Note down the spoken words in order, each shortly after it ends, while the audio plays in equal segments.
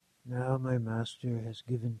Now my Master has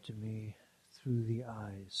given to me through the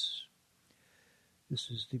eyes. This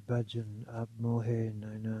is the bhajan Ab Mohe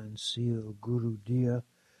Nainan Seal Guru Diya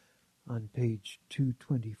on page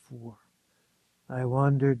 224. I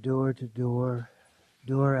wander door to door,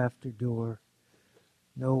 door after door.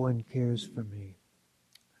 No one cares for me.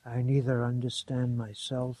 I neither understand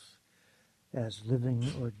myself as living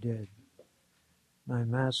or dead. My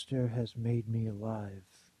Master has made me alive.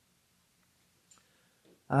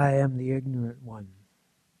 I am the ignorant one.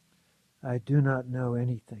 I do not know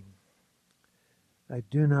anything. I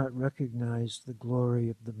do not recognize the glory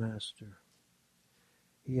of the Master.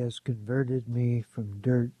 He has converted me from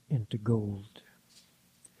dirt into gold.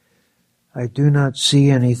 I do not see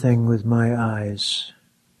anything with my eyes.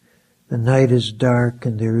 The night is dark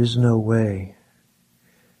and there is no way.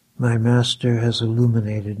 My Master has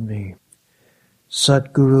illuminated me.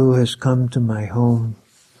 Satguru has come to my home.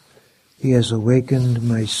 He has awakened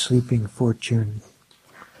my sleeping fortune.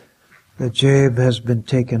 The jab has been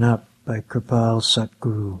taken up by Kripal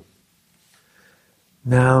Satguru.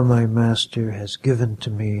 Now my Master has given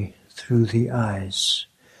to me through the eyes.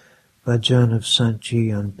 Bhajan of Sant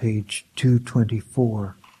Ji on page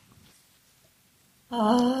 224.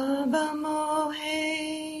 Abamohe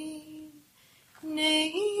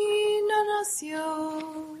nei nanasyo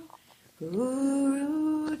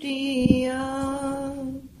Guru Diya.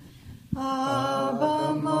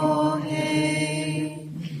 Abamohe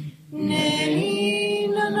nei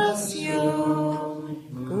nanasyo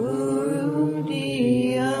Guru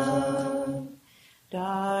Diya.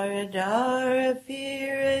 Dara dara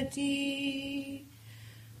virati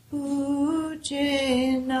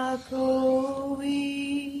Uje na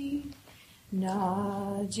koi na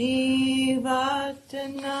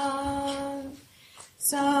jivatana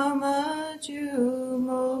samaju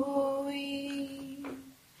moi.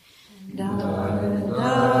 Dara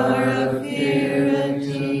dara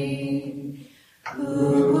virati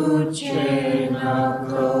Uje na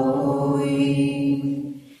koi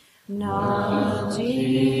na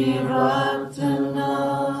jivatana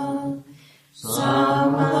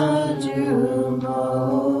samaju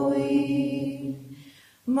moi.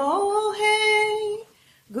 Mohe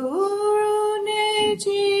Guru ne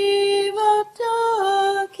jivata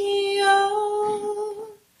kiya.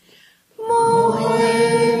 Mohe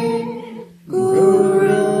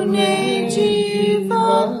Guru ne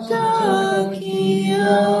jivata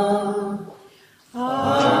kiya.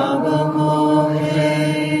 Aba mohe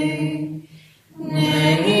ne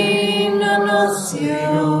nanasyo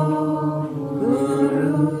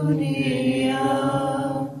Guru Diya.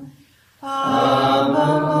 Aba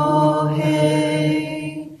mohe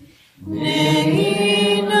ne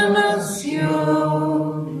nanasyo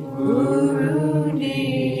Guru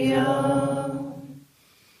Diya.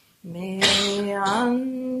 Me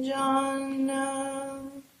anjana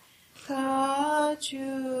kachu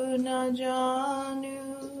na janu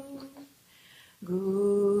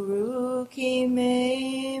Guru ki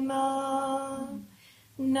mehima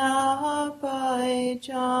na pai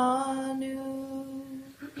janu.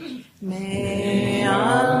 Me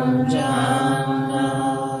anjana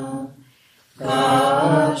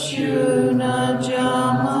kashu na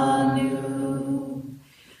janu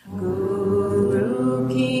Guru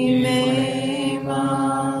ki mehima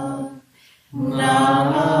na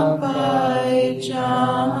pai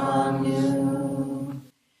janu.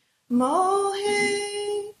 Mohe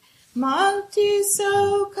malti so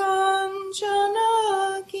kanchana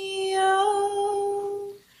kiya.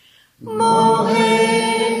 Mohe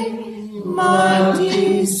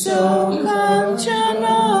malti so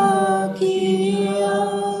kanchana kiya.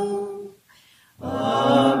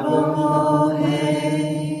 Aba mohe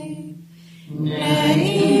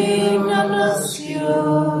nei nanasyo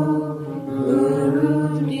Guru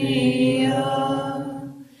Diya.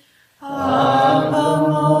 Aba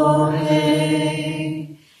mohe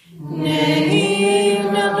nei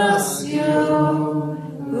nanasyo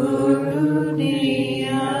Guru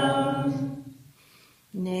Diya.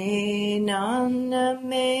 Ne nana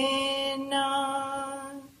mena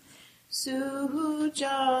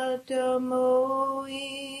sujata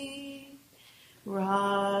moi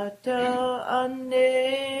rata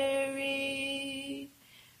anderi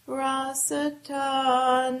rasata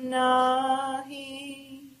nahi.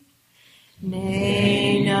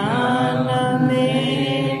 Ne nana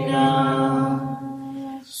mena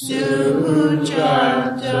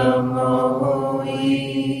sujata moi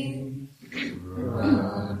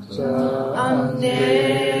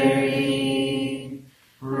Anderi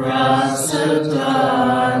rasata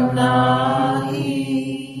nahi.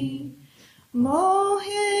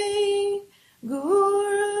 Mohe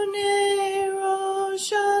Guru ne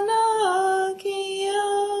roshana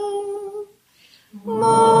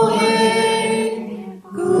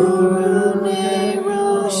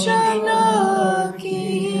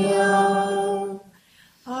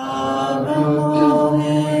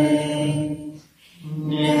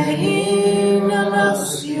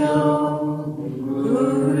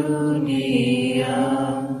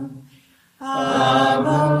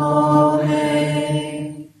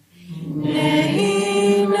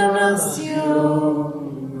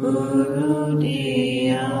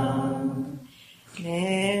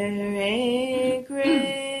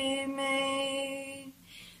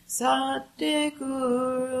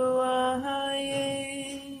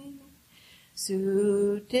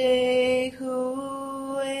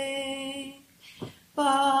हुए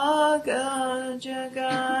पागा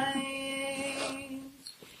जगाए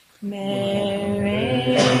मेरे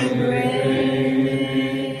grace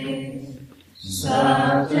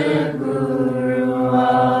सतगुरु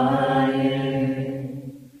आए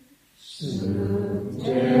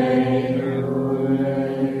सुते हुए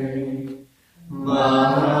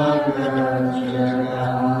पागा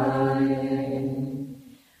जगाए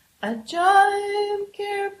अजायब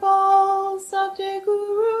कृपाल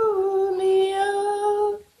सतगुरु लिया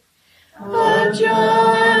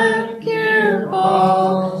अजायब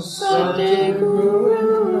कृपाल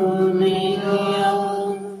सतगुरु लिया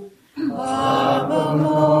बाबा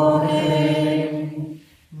मोहे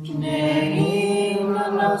नहीं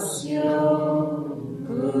मनस्य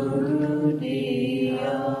गुरु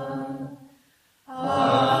दिया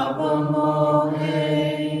बाबा मोहे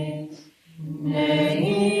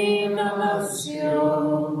नहीं मनस्य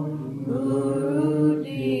गुरु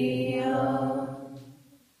दिया.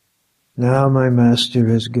 Now my Master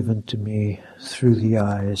has given to me through the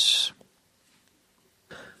eyes.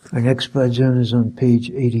 Our next bhajan is on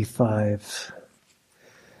page 85.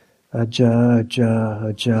 Aja, Aja,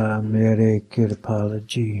 Aja, Mere Kirpala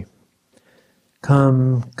Ji.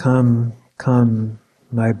 Come, come, come,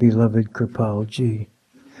 my beloved Kirpal Ji,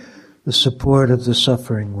 the support of the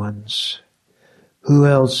suffering ones. Who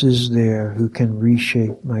else is there who can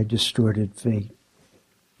reshape my distorted fate?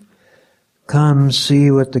 Come,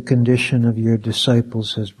 see what the condition of your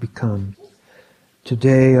disciples has become.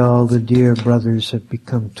 Today all the dear brothers have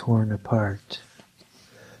become torn apart.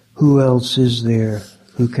 Who else is there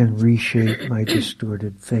who can reshape my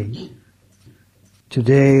distorted fate?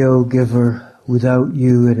 Today, O Giver, without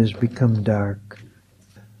you it has become dark.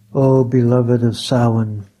 O beloved of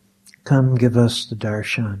Sawan, come give us the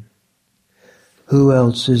darshan. Who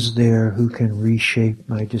else is there who can reshape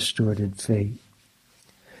my distorted fate?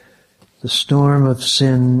 The storm of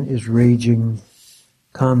sin is raging.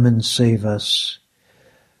 Come and save us.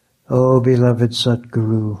 O beloved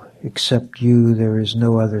Satguru, except you there is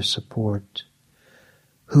no other support.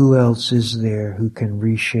 Who else is there who can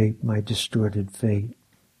reshape my distorted fate?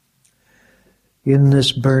 In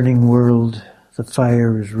this burning world, the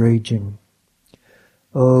fire is raging.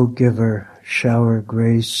 O Giver, shower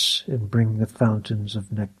grace and bring the fountains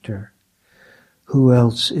of nectar. Who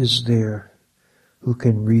else is there who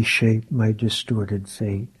can reshape my distorted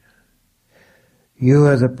fate? You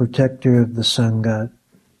are the protector of the Sangat,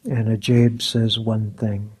 and Ajayb says one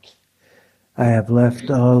thing. I have left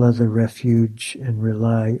all other refuge and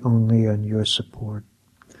rely only on your support.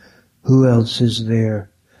 Who else is there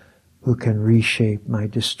who can reshape my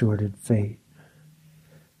distorted fate?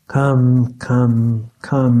 Come, come,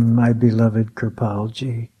 come, my beloved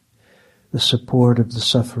Kirpalji, the support of the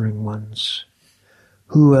suffering ones.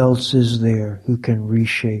 Who else is there who can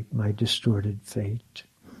reshape my distorted fate?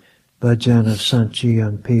 Bhajan of Sant Ji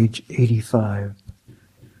on page 85.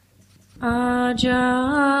 Aja,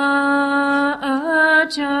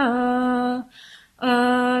 Aja,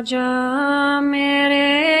 Aja,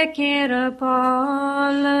 mere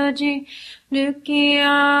Kirpal Ji,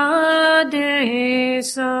 dukiya de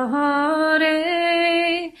sahare,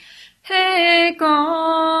 hai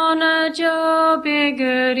kaun jo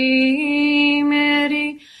bigadi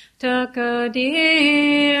meri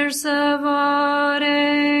takdir savare.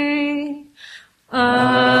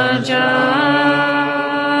 Aja,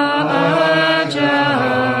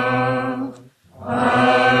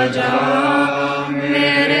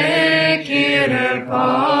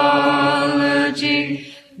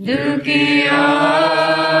 दुखिया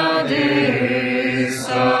दे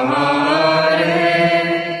सहारे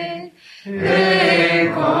रे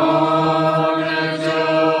कौन जो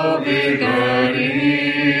बिगड़ी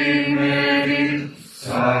मेरी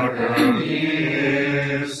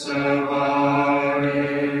तकदीर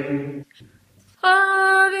सवारे.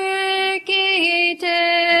 आवे की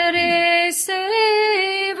तेरे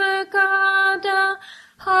सेवका दा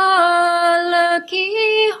हाल की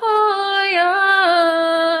होया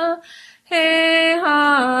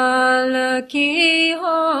की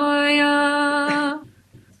होया.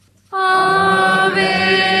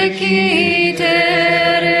 आवे की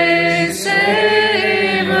तेरे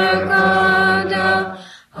सेवका दा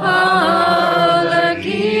हाल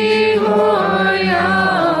की होया.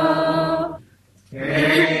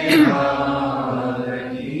 हाल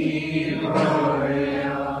की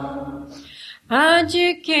होया. आज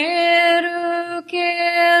केरू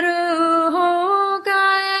हो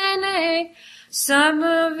गए ने सब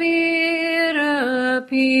वीर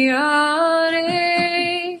प्यारे.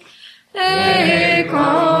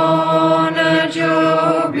 कौन जो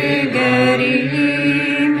बिगड़ी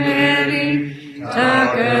मेरी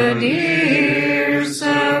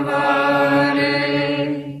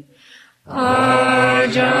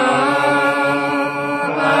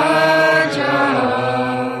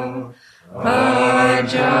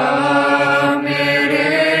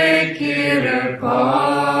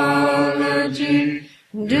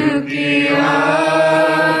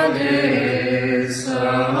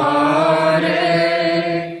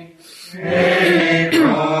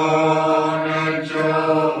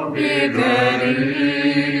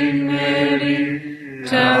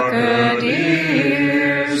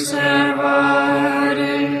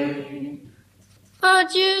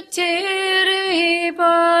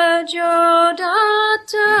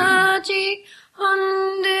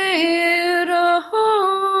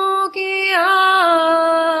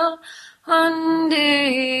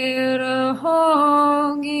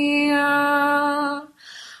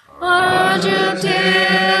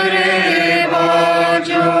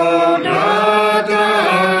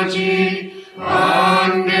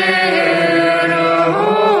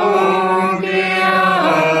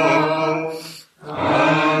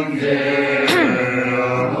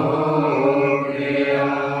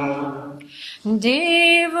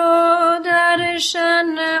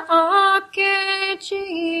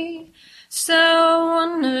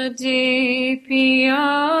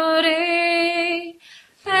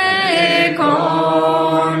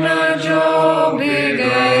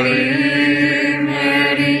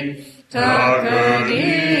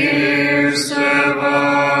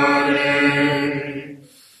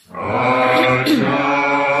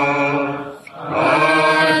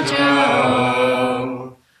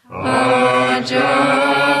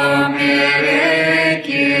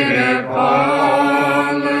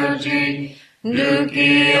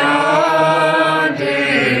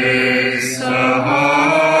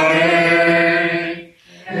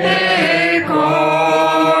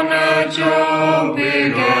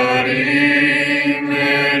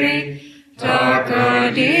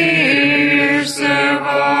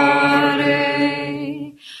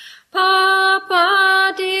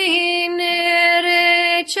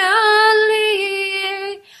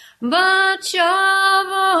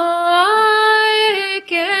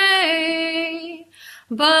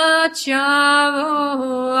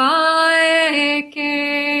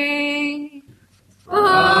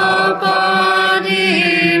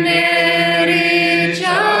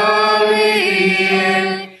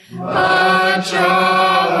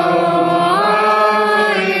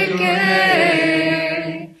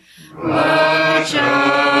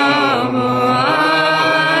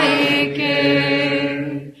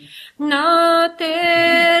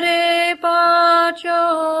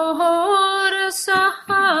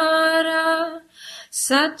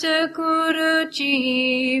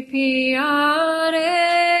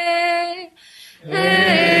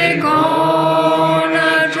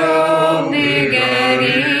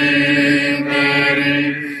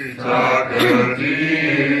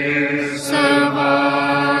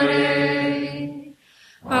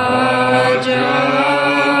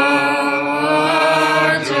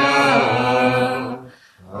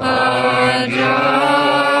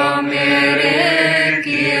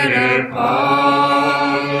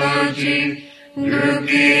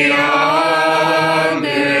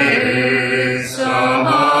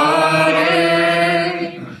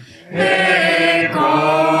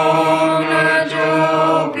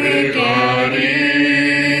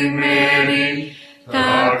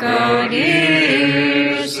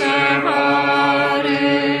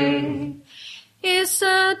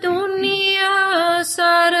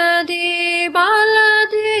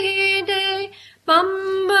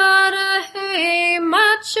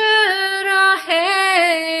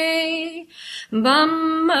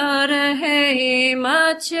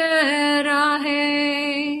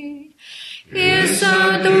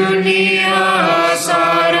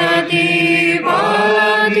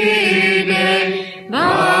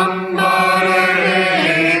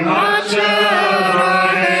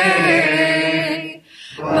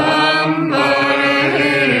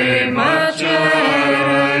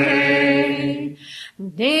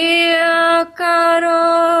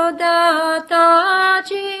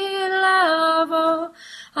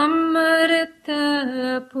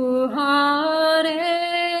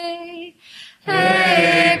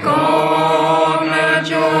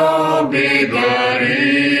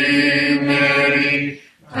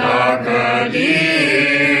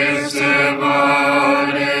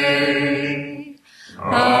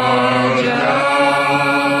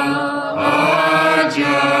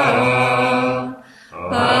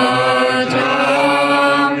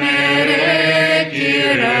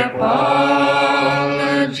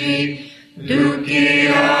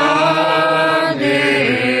दुखिया दे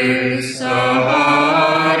सहारे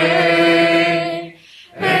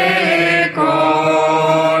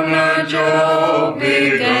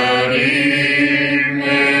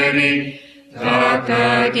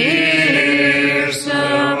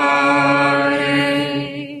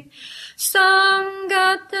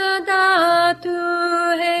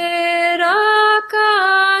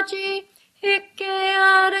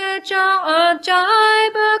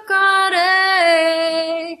ajaib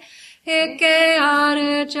kare, eke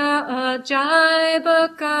arja ajaib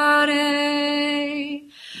kare.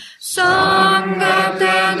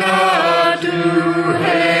 Sangata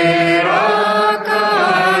duhera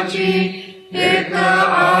kaji, eka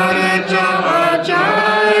arja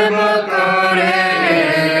ajaib kare,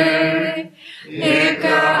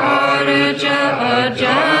 eka arja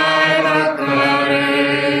ajaib kare.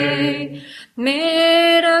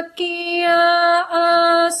 Mera kiya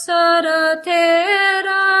asar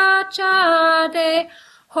tera chade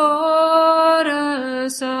hor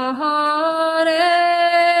sahare.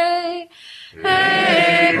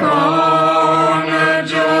 Hey kaun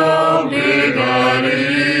jo bigari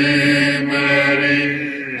meri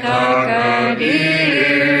takadir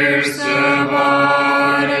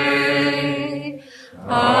saware.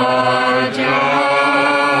 Aja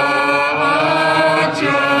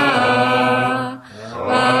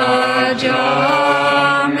aja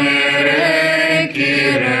mere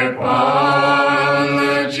kirpal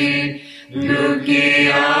ji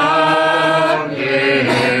dukiya ke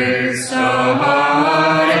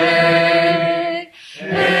sahare.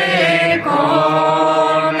 Hey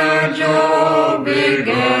kaun jo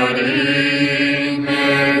bigari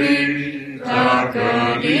meri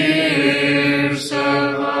takadir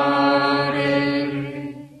saware.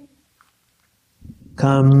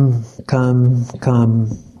 Come, come, come,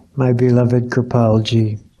 my beloved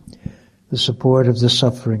Kripalji, the support of the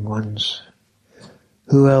suffering ones.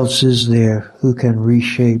 Who else is there who can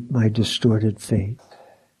reshape my distorted fate?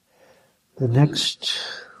 The next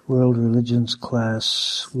World Religions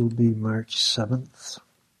class will be March 7th.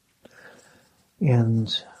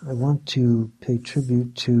 And I want to pay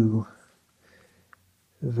tribute to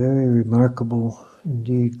a very remarkable,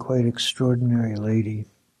 indeed quite extraordinary lady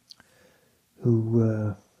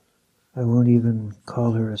who I won't even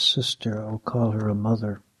call her a sister, I'll call her a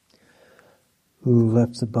mother, who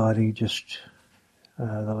left the body just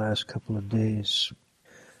the last couple of days.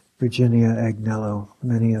 Virginia Agnello,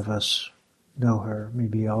 many of us know her,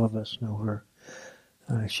 maybe all of us know her.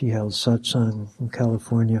 She held satsang in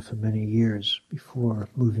California for many years before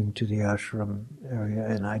moving to the ashram area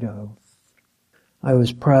in Idaho. I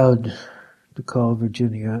was proud to call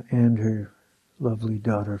Virginia and her lovely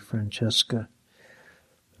daughter Francesca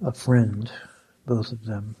a friend, both of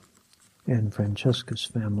them, and Francesca's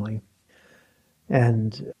family.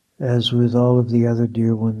 And as with all of the other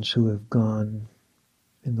dear ones who have gone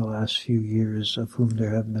in the last few years, of whom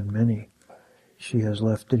there have been many, she has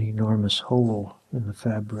left an enormous hole in the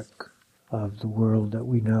fabric of the world that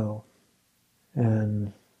we know.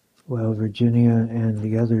 And while Virginia and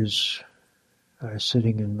the others are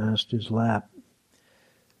sitting in Master's lap,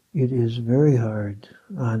 it is very hard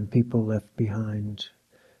on people left behind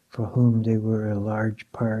for whom they were a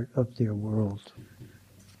large part of their world,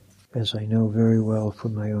 as I know very well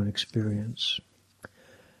from my own experience.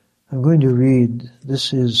 I'm going to read,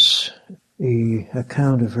 this is an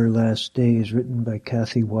account of her last days written by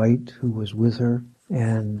Kathy White, who was with her,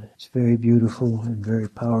 and it's very beautiful and very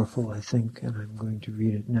powerful, I think, and I'm going to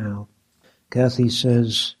read it now. Kathy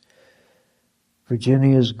says,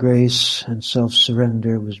 Virginia's grace and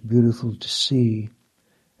self-surrender was beautiful to see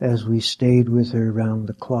as we stayed with her round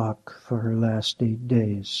the clock for her last 8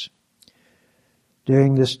 days.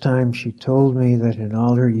 During this time, she told me that in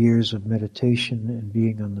all her years of meditation and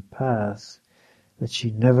being on the path, that she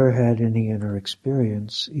never had any inner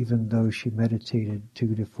experience, even though she meditated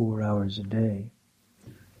 2 to 4 hours a day.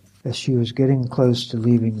 As she was getting close to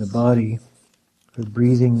leaving the body, her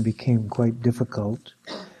breathing became quite difficult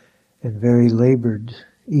and very labored,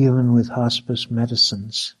 even with hospice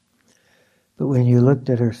medicines. But when you looked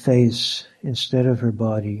at her face instead of her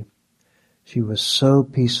body, she was so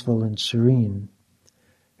peaceful and serene.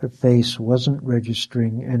 Her face wasn't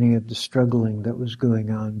registering any of the struggling that was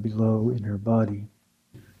going on below in her body.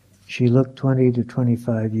 She looked 20 to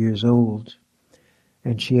 25 years old,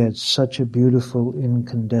 and she had such a beautiful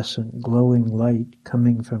incandescent glowing light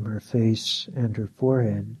coming from her face and her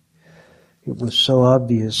forehead. It was so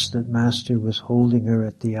obvious that Master was holding her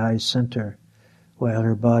at the eye center while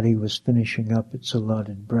her body was finishing up its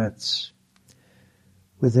allotted breaths.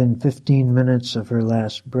 Within 15 minutes of her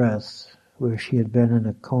last breath, where she had been in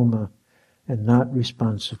a coma and not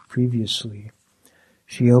responsive previously,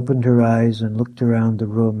 she opened her eyes and looked around the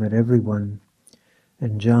room at everyone,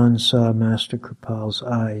 and John saw Master Kripal's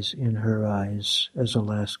eyes in her eyes as a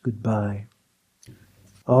last goodbye.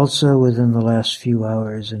 Also within the last few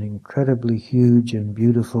hours, an incredibly huge and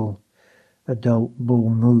beautiful adult bull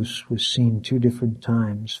moose was seen 2 different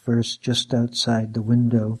times, first just outside the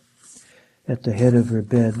window at the head of her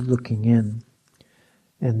bed looking in,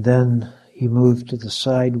 and then He moved to the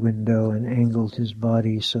side window and angled his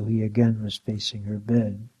body so he again was facing her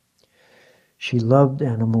bed. She loved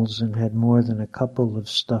animals and had more than a couple of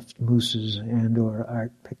stuffed mooses and/or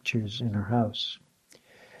art pictures in her house.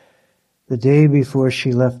 The day before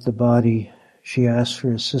she left the body, she asked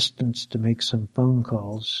for assistance to make some phone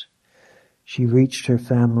calls. She reached her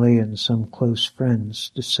family and some close friends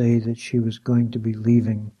to say that she was going to be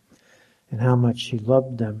leaving and how much she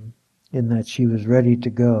loved them and that she was ready to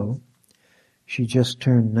go. She just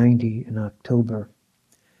turned 90 in October,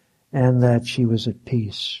 and that she was at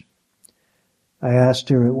peace. I asked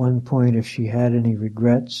her at one point if she had any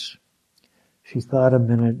regrets. She thought a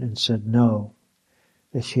minute and said no,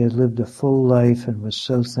 that she had lived a full life and was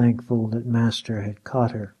so thankful that Master had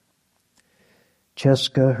caught her.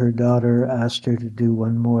 Cheska, her daughter, asked her to do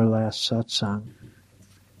one more last satsang,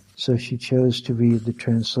 so she chose to read the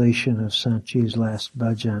translation of Sant Ji's last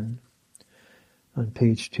bhajan on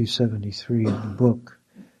page 273 of the book.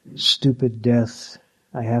 Stupid death,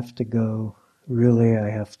 I have to go, really I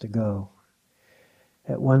have to go.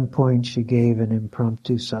 At one point she gave an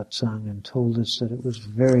impromptu satsang and told us that it was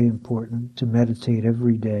very important to meditate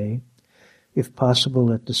every day, if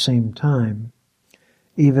possible at the same time,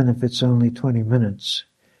 even if it's only 20 minutes,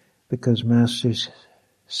 because Master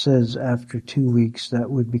says after 2 weeks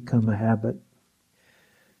that would become a habit.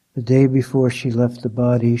 The day before she left the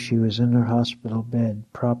body, she was in her hospital bed,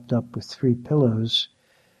 propped up with 3 pillows,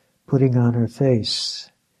 putting on her face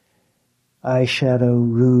eyeshadow,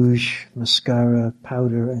 rouge, mascara,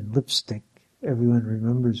 powder, and lipstick. Everyone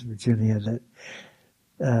remembers Virginia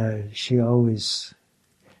that she always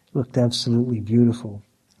looked absolutely beautiful.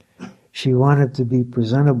 She wanted to be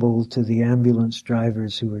presentable to the ambulance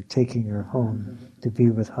drivers who were taking her home to be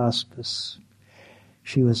with hospice.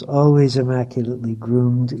 She was always immaculately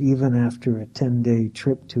groomed, even after a 10-day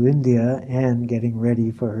trip to India and getting ready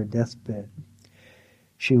for her deathbed.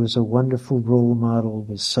 She was a wonderful role model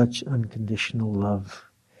with such unconditional love.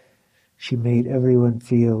 She made everyone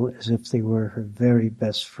feel as if they were her very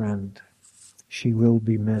best friend. She will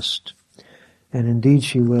be missed. And indeed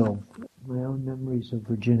she will. My own memories of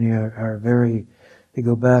Virginia they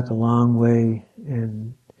go back a long way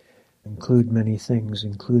and include many things,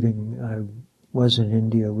 including I was in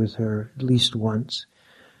India with her at least once,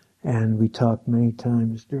 and we talked many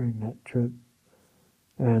times during that trip.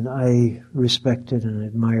 And I respected and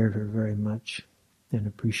admired her very much and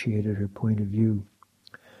appreciated her point of view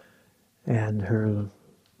and her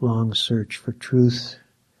long search for truth,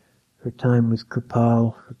 her time with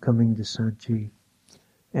Kripal, her coming to Sant Ji,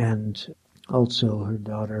 and also her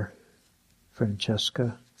daughter,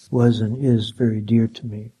 Francesca, was and is very dear to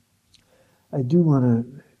me.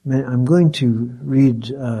 I'm going to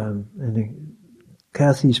read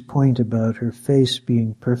Kathy's point about her face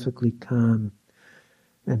being perfectly calm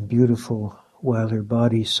and beautiful while her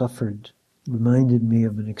body suffered reminded me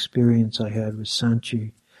of an experience I had with Sant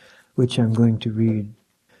Ji, which I'm going to read.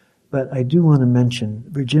 But I do want to mention,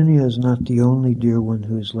 Virginia is not the only dear one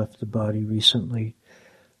who has left the body recently,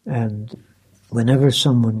 and whenever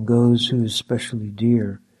someone goes who is especially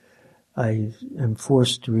dear, I am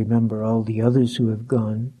forced to remember all the others who have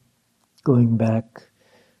gone, going back,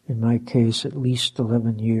 in my case, at least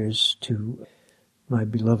 11 years to my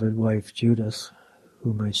beloved wife Judith,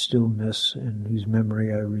 whom I still miss and whose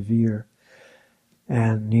memory I revere,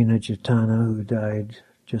 and Nina Jatana, who died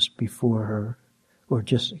just before her,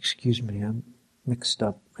 I'm mixed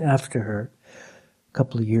up, after her, a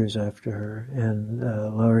couple of years after her, and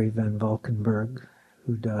Laurie Van Valkenburg,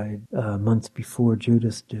 who died a month before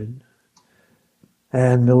Judith did,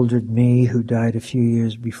 and Mildred Mee, who died a few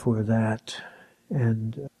years before that,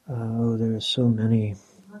 and there are so many.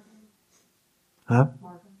 Huh?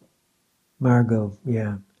 Margot,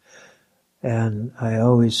 yeah. And I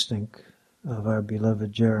always think of our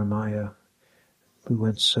beloved Jeremiah, who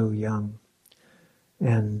went so young.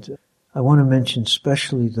 And I want to mention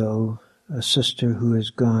especially, though, a sister who has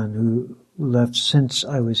gone, who left since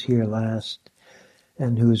I was here last,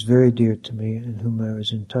 and who is very dear to me, and whom I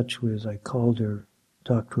was in touch with. I called her,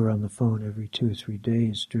 talked to her on the phone every 2 or 3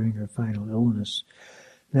 days during her final illness.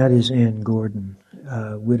 That is Ann Gordon,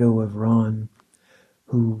 widow of Ron,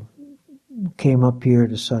 who came up here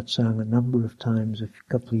to satsang a number of times a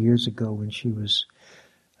couple of years ago when she was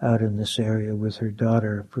out in this area with her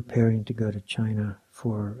daughter preparing to go to China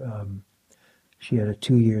for, she had a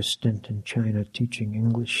 2-year stint in China teaching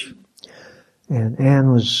English. And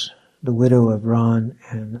Anne was the widow of Ron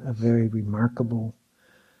and a very remarkable,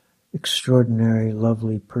 extraordinary,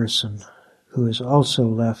 lovely person who has also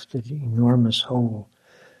left an enormous hole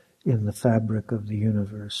in the fabric of the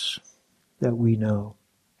universe that we know.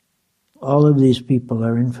 All of these people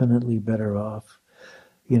are infinitely better off.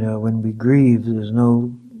 When we grieve, there's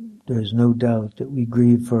no doubt that we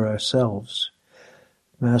grieve for ourselves.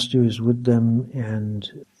 Master is with them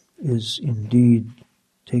and is indeed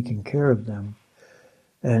taking care of them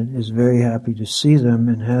and is very happy to see them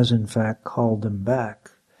and has in fact called them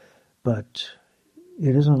back. But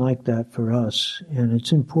it isn't like that for us, and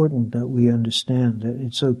it's important that we understand that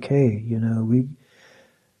it's okay.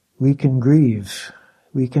 We can grieve.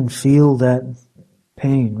 We can feel that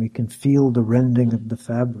pain. We can feel the rending of the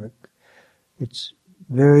fabric. It's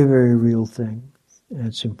a very, very real thing. And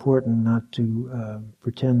it's important not to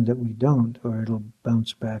pretend that we don't, or it'll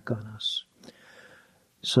bounce back on us.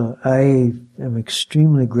 So I am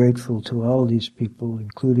extremely grateful to all these people,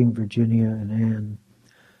 including Virginia and Anne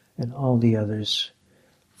and all the others,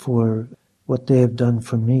 for what they have done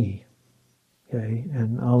for me. Okay?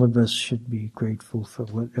 And all of us should be grateful for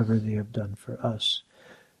whatever they have done for us.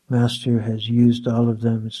 Master has used all of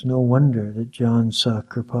them. It's no wonder that John saw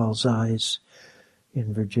Kripal's eyes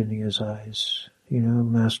in Virginia's eyes.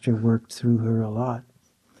 Master worked through her a lot.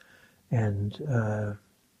 And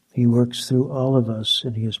he works through all of us,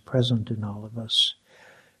 and he is present in all of us.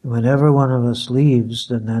 And whenever one of us leaves,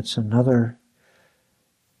 then that's another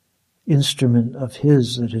instrument of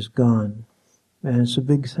his that is gone. And it's a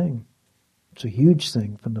big thing. It's a huge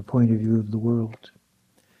thing from the point of view of the world.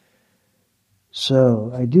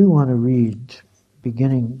 So I do want to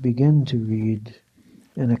begin to read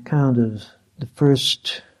an account of the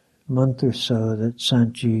first month or so that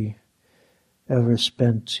Sant Ji ever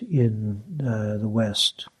spent in the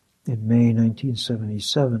West in May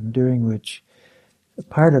 1977, during which a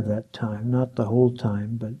part of that time, not the whole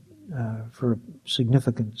time, but for a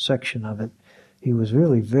significant section of it, he was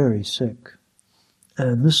really very sick.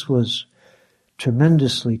 And this was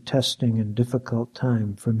tremendously testing and difficult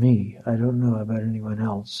time for me. I don't know about anyone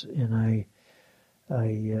else, and I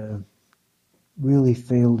really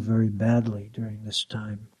failed very badly during this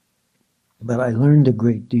time. But I learned a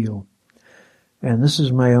great deal. And this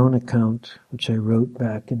is my own account, which I wrote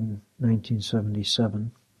back in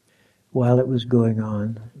 1977. While it was going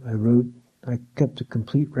on, I kept a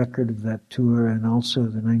complete record of that tour, and also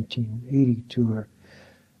the 1980 tour.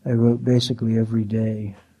 I wrote basically every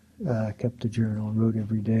day. I kept a journal and wrote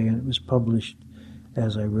every day, and it was published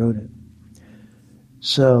as I wrote it.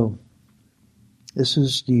 So this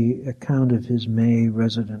is the account of his May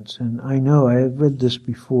residence. And I know I have read this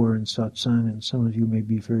before in satsang, and some of you may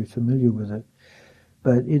be very familiar with it.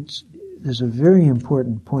 But there's a very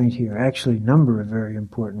important point here, actually a number of very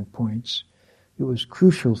important points. It was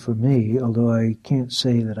crucial for me, although I can't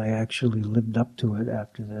say that I actually lived up to it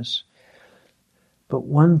after this. But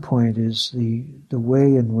one point is the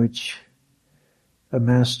way in which a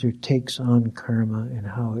master takes on karma and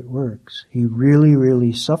how it works. He really,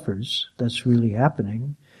 really suffers. That's really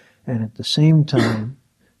happening. And at the same time,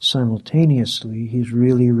 simultaneously, he's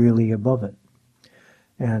really, really above it.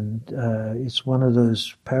 And it's one of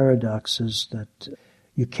those paradoxes that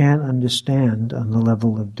you can't understand on the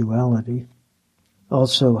level of duality.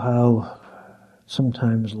 Also how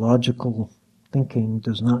sometimes logical thinking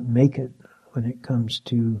does not make it when it comes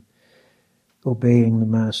to obeying the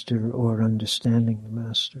Master or understanding the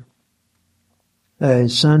Master.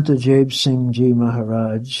 Sant Ajib Singh Ji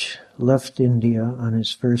Maharaj left India on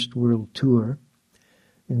his first world tour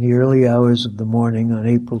in the early hours of the morning on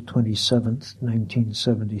April 27th,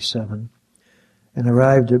 1977, and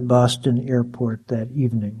arrived at Boston Airport that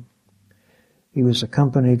evening. He was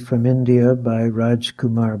accompanied from India by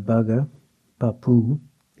Rajkumar Bhaga, Bapu,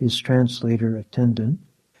 his translator attendant,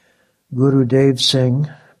 Gurudev Singh,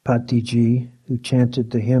 Patiji, who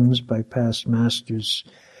chanted the hymns by past masters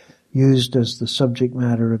used as the subject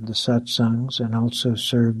matter of the satsangs and also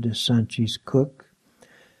served as Sant Ji's cook,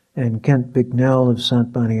 and Kent Bicknell of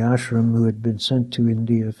Sant Bani Ashram, who had been sent to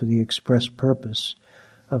India for the express purpose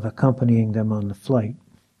of accompanying them on the flight.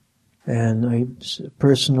 And a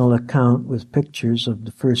personal account with pictures of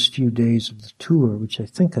the first few days of the tour, which I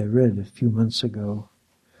think I read a few months ago.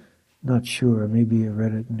 Not sure, maybe I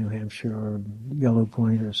read it in New Hampshire or Yellow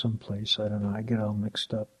Point or someplace, I don't know, I get all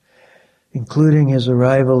mixed up. Including his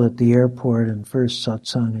arrival at the airport and first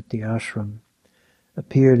satsang at the ashram,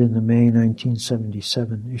 appeared in the May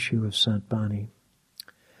 1977 issue of Sant Bani.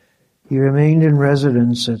 He remained in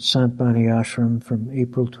residence at Sant Bani Ashram from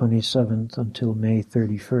April 27th until May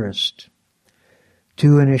 31st.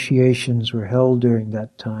 2 initiations were held during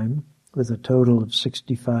that time, with a total of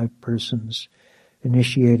 65 persons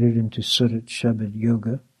initiated into Surat Shabad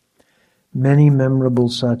Yoga. Many memorable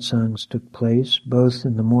satsangs took place, both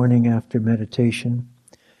in the morning after meditation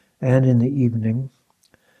and in the evening,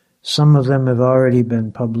 Some of them have already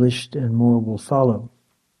been published and more will follow.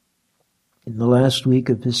 In the last week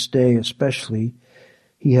of his stay especially,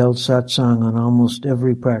 he held satsang on almost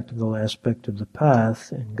every practical aspect of the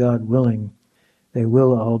path, and God willing, they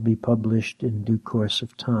will all be published in due course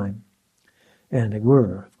of time. And they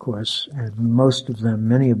were, of course, and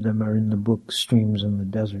many of them are in the book Streams in the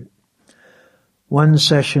Desert. One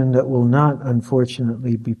session that will not,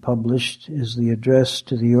 unfortunately, be published is the address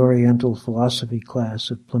to the Oriental Philosophy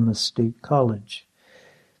class of Plymouth State College.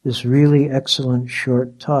 This really excellent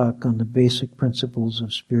short talk on the basic principles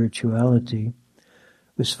of spirituality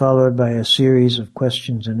was followed by a series of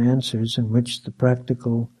questions and answers in which the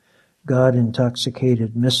practical,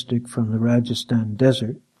 God-intoxicated mystic from the Rajasthan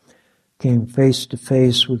desert came face to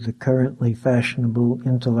face with the currently fashionable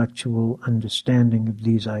intellectual understanding of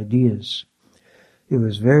these ideas. It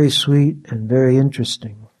was very sweet and very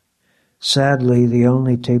interesting. Sadly, the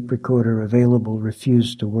only tape recorder available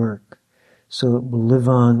refused to work, so it will live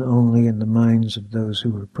on only in the minds of those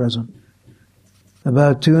who were present.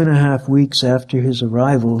 About 2.5 weeks after his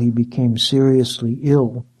arrival, he became seriously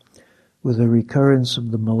ill with a recurrence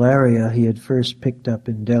of the malaria he had first picked up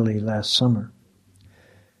in Delhi last summer.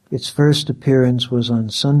 Its first appearance was on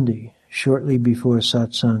Sunday, shortly before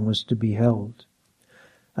satsang was to be held.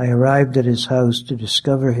 I arrived at his house to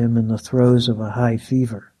discover him in the throes of a high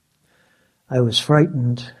fever. I was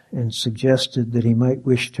frightened and suggested that he might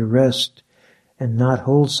wish to rest and not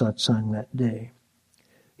hold satsang that day.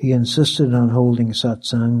 He insisted on holding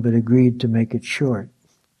satsang but agreed to make it short.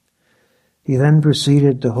 He then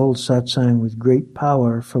proceeded to hold satsang with great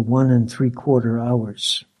power for 1 3/4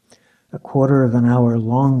 hours, a quarter of an hour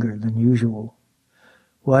longer than usual.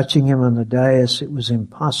 Watching him on the dais, it was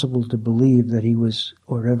impossible to believe that he was,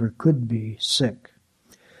 or ever could be, sick.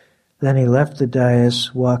 Then he left the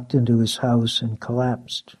dais, walked into his house, and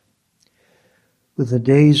collapsed. With a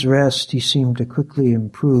day's rest, he seemed to quickly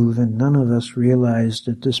improve, and none of us realized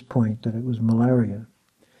at this point that it was malaria.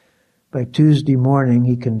 By Tuesday morning,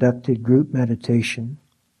 he conducted group meditation.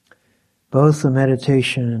 Both the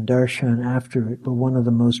meditation and darshan after it were one of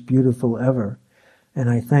the most beautiful ever, and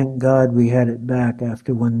I thank God we had it back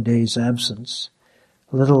after 1 day's absence.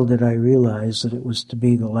 Little did I realize that it was to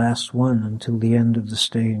be the last one until the end of the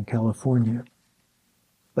stay in California.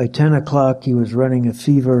 By 10 o'clock he was running a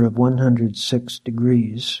fever of 106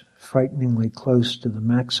 degrees, frighteningly close to the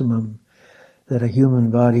maximum that a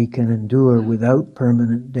human body can endure without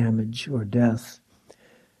permanent damage or death,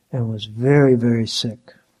 and was very, very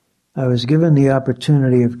sick. I was given the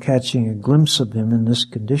opportunity of catching a glimpse of him in this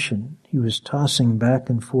condition. He was tossing back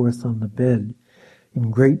and forth on the bed in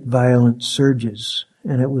great violent surges,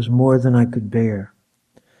 and it was more than I could bear.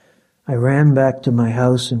 I ran back to my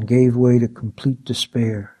house and gave way to complete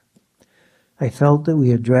despair. I felt that we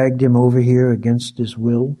had dragged him over here against his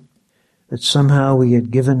will, that somehow we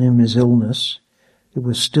had given him his illness. It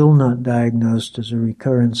was still not diagnosed as a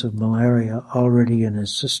recurrence of malaria already in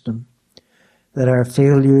his system, that our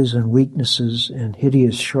failures and weaknesses and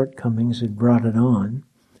hideous shortcomings had brought it on,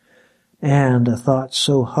 and a thought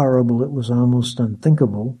so horrible it was almost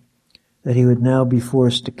unthinkable, that he would now be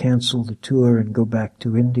forced to cancel the tour and go back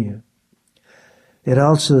to India. It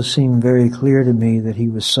also seemed very clear to me that he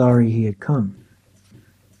was sorry he had come.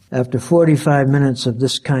 After 45 minutes of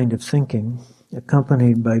this kind of thinking,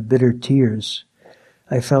 accompanied by bitter tears,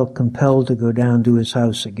 I felt compelled to go down to his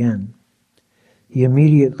house again. He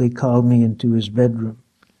immediately called me into his bedroom.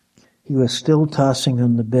 He was still tossing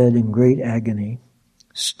on the bed in great agony,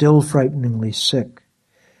 still frighteningly sick.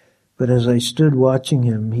 But as I stood watching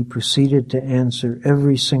him, he proceeded to answer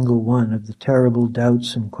every single one of the terrible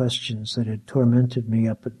doubts and questions that had tormented me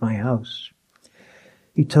up at my house.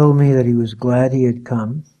 He told me that he was glad he had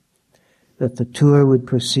come, that the tour would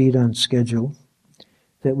proceed on schedule,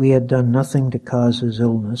 that we had done nothing to cause his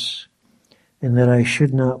illness, and that I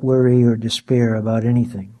should not worry or despair about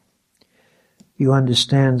anything. You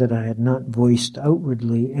understand that I had not voiced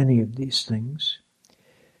outwardly any of these things.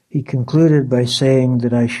 He concluded by saying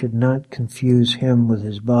that I should not confuse him with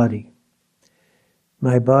his body.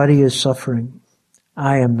 My body is suffering.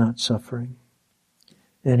 I am not suffering.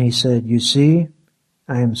 Then he said, "You see,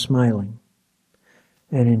 I am smiling."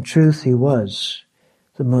 And in truth he was.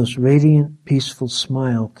 The most radiant, peaceful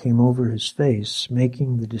smile came over his face,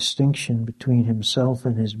 making the distinction between himself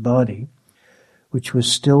and his body, which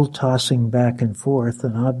was still tossing back and forth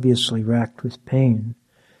and obviously racked with pain,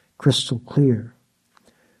 crystal clear.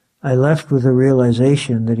 I left with a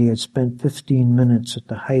realization that he had spent 15 minutes at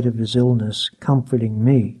the height of his illness comforting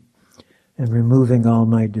me and removing all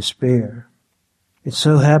my despair. It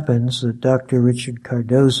so happens that Dr. Richard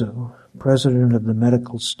Cardozo, president of the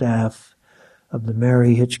medical staff of the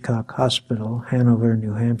Mary Hitchcock Hospital, Hanover,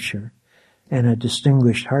 New Hampshire, and a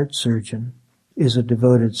distinguished heart surgeon, is a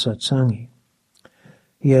devoted satsangi.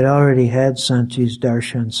 He had already had Sant Ji's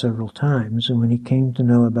darshan several times, and when he came to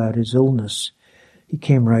know about his illness, he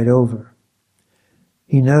came right over.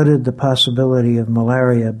 He noted the possibility of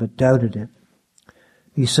malaria, but doubted it.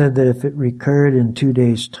 He said that if it recurred in 2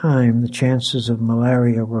 days' time, the chances of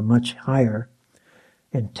malaria were much higher,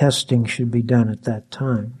 and testing should be done at that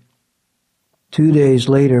time. 2 days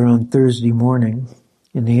later, on Thursday morning,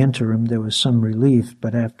 in the interim there was some relief,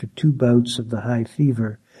 but after 2 bouts of the high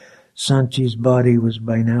fever, Sant Ji's body was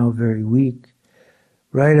by now very weak.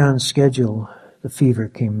 Right on schedule, the fever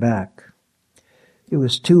came back. It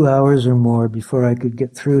was 2 hours or more before I could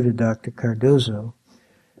get through to Dr. Cardozo,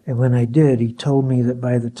 and when I did, he told me that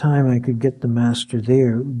by the time I could get the master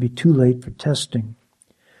there, it would be too late for testing.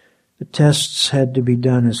 The tests had to be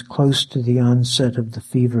done as close to the onset of the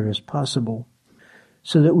fever as possible,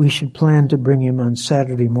 so that we should plan to bring him on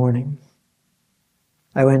Saturday morning.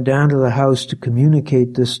 I went down to the house to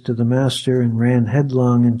communicate this to the master and ran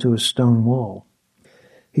headlong into a stone wall.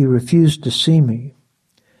 He refused to see me,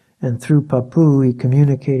 and through Papu he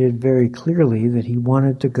communicated very clearly that he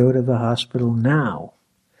wanted to go to the hospital now.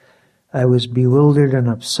 I was bewildered and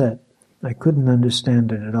upset. I couldn't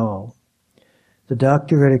understand it at all. The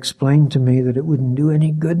doctor had explained to me that it wouldn't do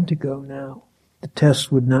any good to go now. The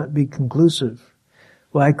test would not be conclusive.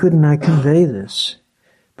 Why couldn't I convey this?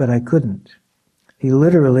 But I couldn't. He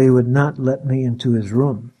literally would not let me into his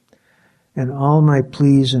room, and all my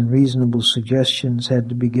pleas and reasonable suggestions had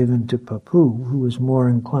to be given to Papu, who was more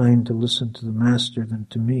inclined to listen to the master than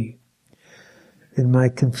to me. In my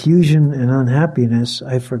confusion and unhappiness,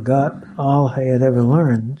 I forgot all I had ever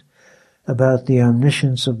learned about the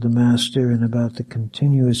omniscience of the master and about the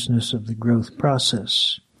continuousness of the growth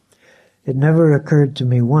process. It never occurred to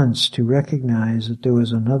me once to recognize that there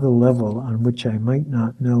was another level on which I might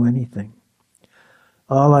not know anything.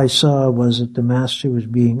 All I saw was that the master was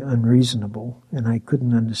being unreasonable, and I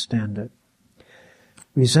couldn't understand it.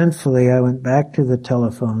 Resentfully, I went back to the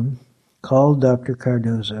telephone, called Dr.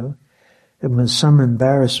 Cardozo, and with some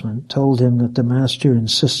embarrassment told him that the master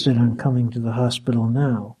insisted on coming to the hospital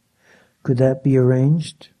now. Could that be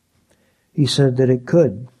arranged? He said that it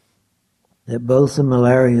could, that both the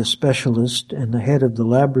malaria specialist and the head of the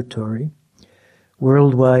laboratory,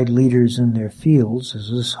 worldwide leaders in their fields,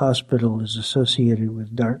 as this hospital is associated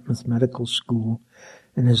with Dartmouth Medical School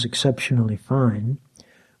and is exceptionally fine,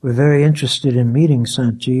 were very interested in meeting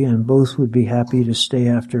Sant Ji, and both would be happy to stay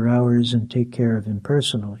after hours and take care of him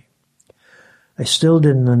personally. I still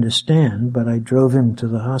didn't understand, but I drove him to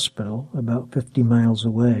the hospital, about 50 miles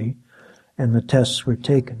away, and the tests were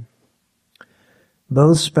taken.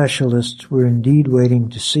 Both specialists were indeed waiting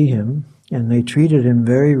to see him, and they treated him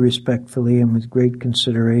very respectfully and with great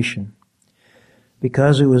consideration.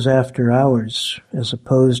 Because it was after hours, as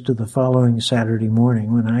opposed to the following Saturday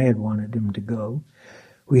morning when I had wanted him to go,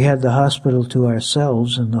 we had the hospital to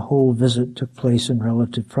ourselves, and the whole visit took place in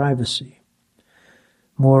relative privacy.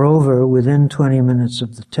 Moreover, within 20 minutes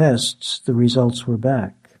of the tests, the results were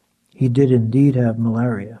back. He did indeed have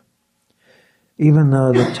malaria. Even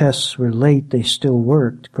though the tests were late, they still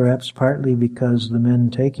worked, perhaps partly because the men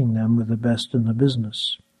taking them were the best in the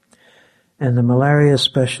business. And the malaria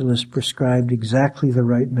specialist prescribed exactly the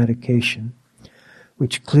right medication,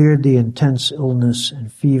 which cleared the intense illness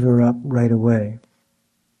and fever up right away.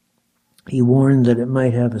 He warned that it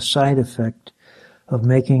might have a side effect of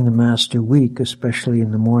making the master weak, especially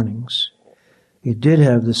in the mornings. It did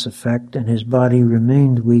have this effect, and his body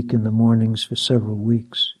remained weak in the mornings for several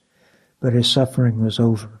weeks, but his suffering was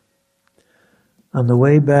over. On the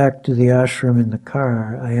way back to the ashram in the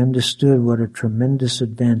car, I understood what a tremendous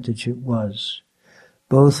advantage it was,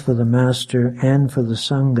 both for the master and for the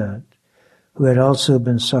Sangat, who had also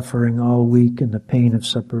been suffering all week in the pain of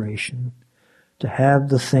separation, to have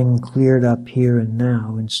the thing cleared up here and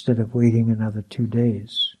now instead of waiting another 2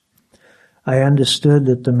 days. I understood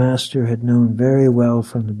that the master had known very well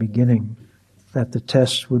from the beginning that the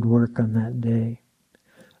tests would work on that day.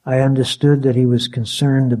 I understood that he was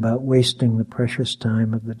concerned about wasting the precious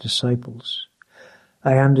time of the disciples.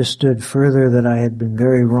 I understood further that I had been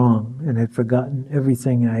very wrong and had forgotten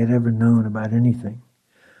everything I had ever known about anything.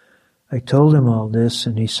 I told him all this,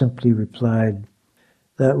 and he simply replied,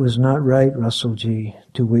 "That was not right, Russell Ji,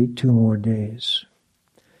 to wait 2 more days."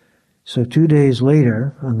 So 2 days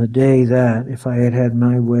later, on the day that, if I had had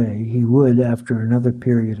my way, he would, after another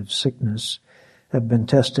period of sickness, have been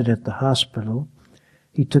tested at the hospital,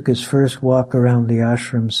 he took his first walk around the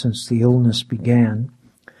ashram since the illness began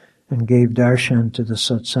and gave darshan to the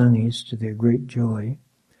satsangis to their great joy.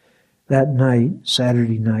 That night,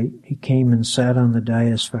 Saturday night, he came and sat on the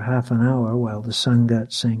dais for half an hour while the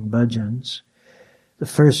Sangat sang bhajans, the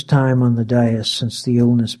first time on the dais since the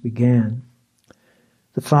illness began.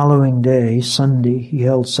 The following day, Sunday, he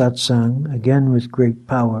held satsang, again with great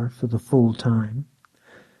power, for the full time.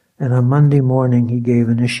 And on Monday morning he gave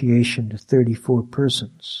initiation to 34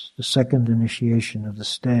 persons, the second initiation of the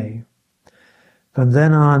stay. From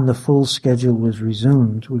then on, the full schedule was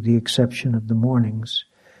resumed, with the exception of the mornings,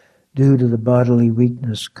 due to the bodily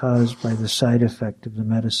weakness caused by the side effect of the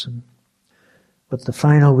medicine. But the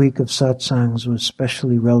final week of satsangs was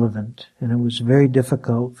especially relevant, and it was very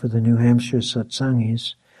difficult for the New Hampshire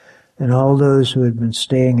satsangis and all those who had been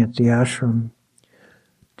staying at the ashram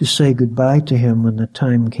to say goodbye to him when the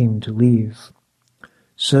time came to leave.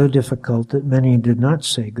 So difficult that many did not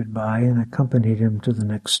say goodbye and accompanied him to the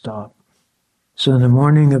next stop. So in the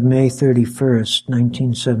morning of May 31st,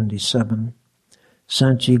 1977,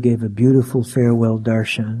 Sant Ji gave a beautiful farewell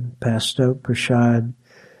darshan, passed out prasad,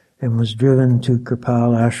 and was driven to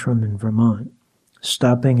Kirpal Ashram in Vermont,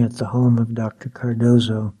 stopping at the home of Dr.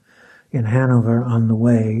 Cardozo in Hanover on the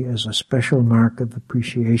way as a special mark of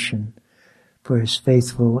appreciation for his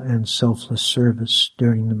faithful and selfless service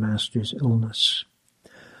during the Master's illness.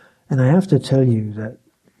 And I have to tell you that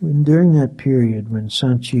during that period when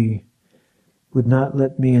Sant Ji would not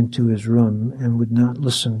let me into his room and would not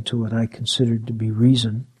listen to what I considered to be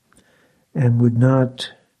reason and would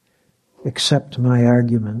not accept my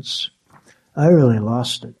arguments, I really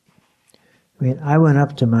lost it. I mean, I went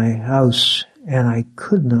up to my house and I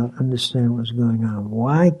could not understand what was going on.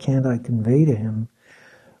 Why can't I convey to him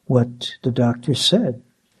what the doctor said?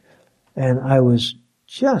 And I was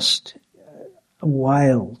just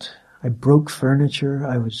wild. I broke furniture.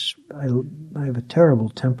 I have a terrible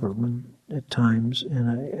temper at times,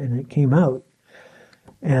 and it came out.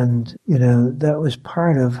 And, that was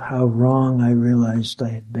part of how wrong I realized I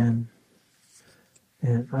had been.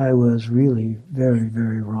 And I was really very,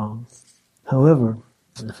 very wrong. However,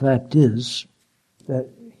 the fact is that,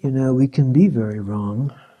 we can be very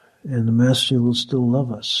wrong, and the Master will still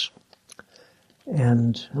love us.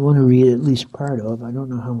 And I want to read at least part of, I don't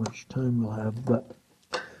know how much time we'll have, but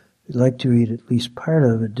I'd like to read at least part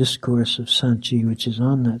of a discourse of Sant Ji, which is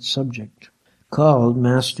on that subject, called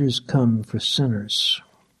Masters Come for Sinners.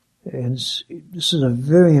 And this is a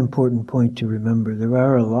very important point to remember. There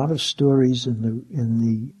are a lot of stories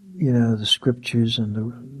in the scriptures and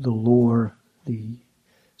the lore, the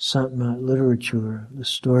Santmat literature, the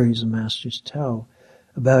stories the Masters tell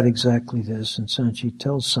about exactly this, and Sant Ji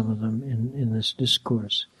tells some of them in this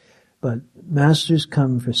discourse. But Masters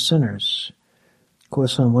come for sinners. Of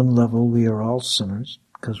course, on one level, we are all sinners,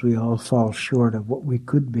 because we all fall short of what we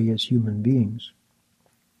could be as human beings.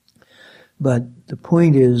 But the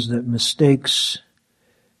point is that mistakes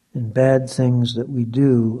and bad things that we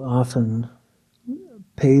do often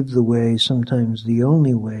pave the way, sometimes the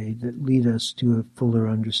only way, that lead us to a fuller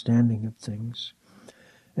understanding of things.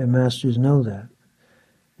 And Masters know that.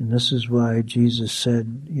 And this is why Jesus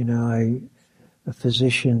said, a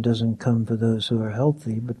physician doesn't come for those who are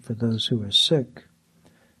healthy, but for those who are sick.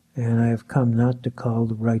 And I have come not to call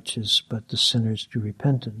the righteous, but the sinners to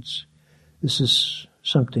repentance. This is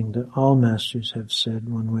something that all Masters have said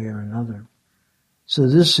one way or another. So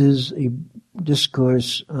this is a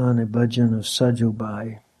discourse on a bhajan of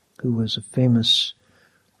Sajobai, who was a famous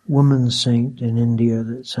woman saint in India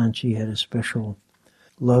that Sant Ji had a special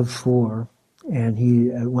love for. And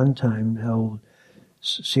he at one time held a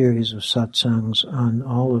series of satsangs on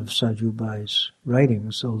all of Sajubai's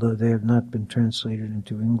writings, although they have not been translated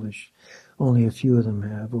into English. Only a few of them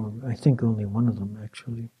have, or I think only one of them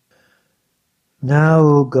actually. Now,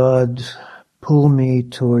 O God, pull me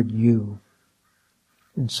toward you.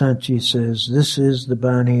 And Sant Ji says, this is the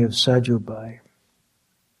Bani of Sajobai.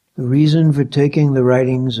 The reason for taking the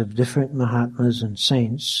writings of different Mahatmas and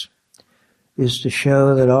saints is to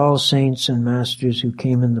show that all saints and masters who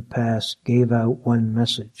came in the past gave out one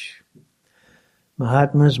message.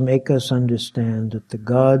 Mahatmas make us understand that the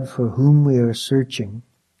God for whom we are searching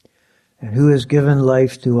and who has given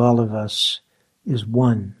life to all of us is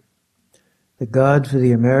one. The God for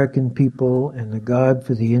the American people and the God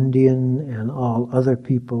for the Indian and all other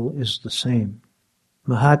people is the same.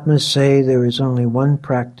 Mahatmas say there is only one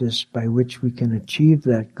practice by which we can achieve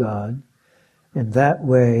that God, and that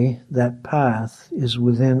way, that path, is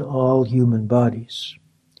within all human bodies.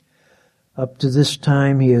 Up to this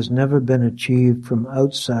time, he has never been achieved from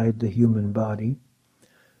outside the human body,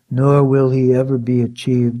 nor will he ever be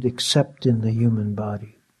achieved except in the human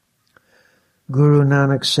body. Guru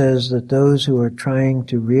Nanak says that those who are trying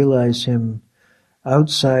to realize him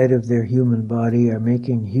outside of their human body are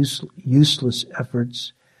making useless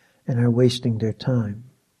efforts and are wasting their time.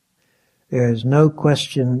 There is no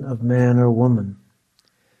question of man or woman.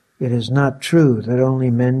 It is not true that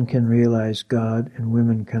only men can realize God and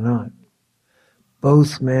women cannot.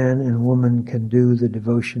 Both man and woman can do the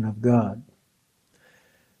devotion of God.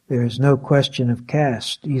 There is no question of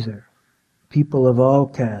caste either. People of all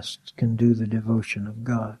castes can do the devotion of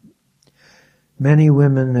God. Many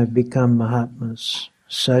women have become Mahatmas,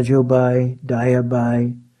 Sajobai,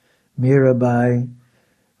 Dayabai, Mirabai,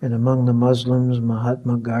 and among the Muslims,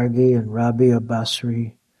 Mahatma Gargi and Rabia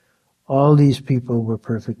Basri. All these people were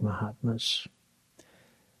perfect Mahatmas.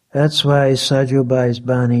 That's why Sajobai's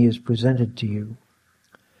Bani is presented to you.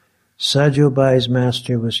 Sajobai's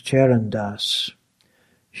master was Charan Das.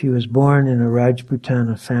 She was born in a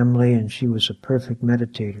Rajputana family and she was a perfect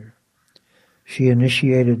meditator. She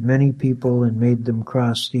initiated many people and made them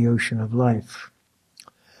cross the ocean of life.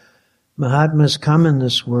 Mahatmas come in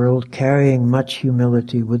this world carrying much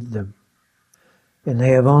humility with them, and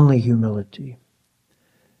they have only humility.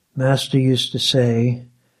 Master used to say,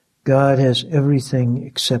 God has everything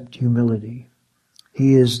except humility.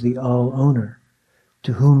 He is the all-owner.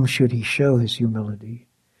 To whom should he show his humility?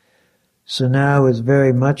 So now with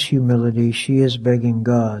very much humility she is begging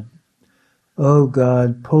God, "O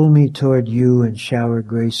God, pull me toward you and shower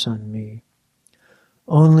grace on me.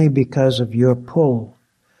 Only because of your pull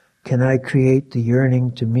can I create the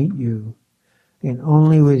yearning to meet you, and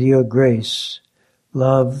only with your grace,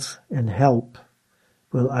 love, and help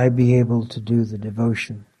will I be able to do the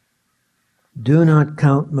devotion. Do not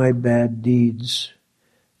count my bad deeds.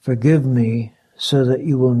 Forgive me so that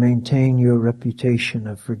you will maintain your reputation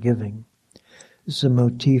of forgiving." This is a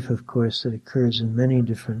motif, of course, that occurs in many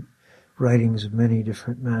different writings of many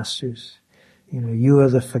different masters. You are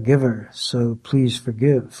the forgiver, so please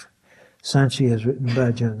forgive. Sant Ji has written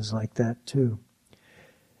bhajans like that too.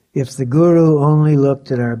 If the Guru only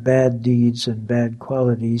looked at our bad deeds and bad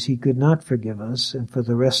qualities, he could not forgive us, and for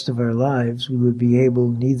the rest of our lives we would be able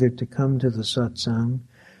neither to come to the satsang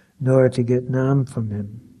nor to get naam from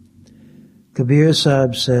him. Kabir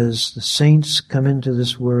Sahib says, the saints come into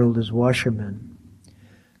this world as washermen.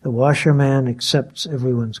 The washerman accepts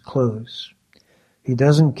everyone's clothes. He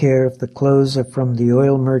doesn't care if the clothes are from the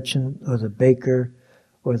oil merchant or the baker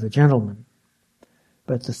or the gentleman.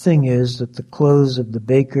 But the thing is that the clothes of the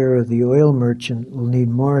baker or the oil merchant will need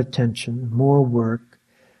more attention, more work,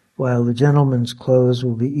 while the gentleman's clothes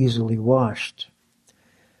will be easily washed.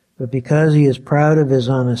 But because he is proud of his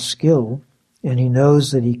honest skill, and he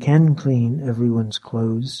knows that he can clean everyone's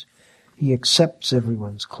clothes, he accepts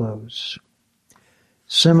everyone's clothes.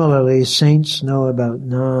 Similarly, saints know about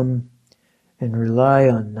Naam and rely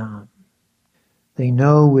on Naam. They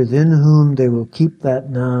know within whom they will keep that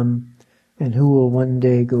Naam and who will one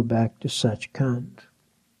day go back to Sachkhand.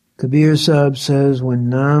 Kabir Sahib says,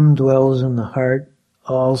 when Naam dwells in the heart,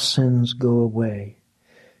 all sins go away,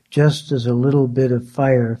 just as a little bit of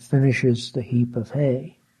fire finishes the heap of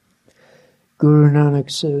hay. Guru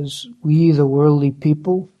Nanak says, we, the worldly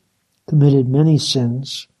people, committed many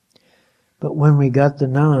sins, but when we got the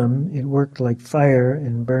Naam, it worked like fire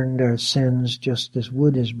and burned our sins just as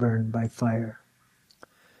wood is burned by fire.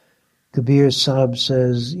 Kabir Sahib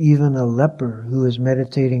says, even a leper who is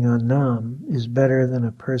meditating on Naam is better than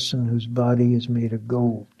a person whose body is made of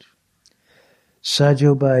gold.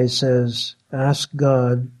 Sajobai says, ask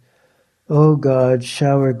God, O God,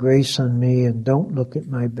 shower grace on me and don't look at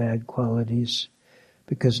my bad qualities,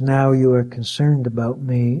 because now you are concerned about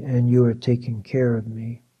me and you are taking care of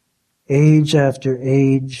me. Age after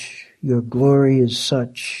age, your glory is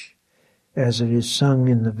such as it is sung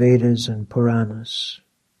in the Vedas and Puranas.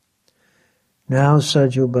 Now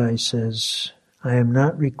Sajobai says, I am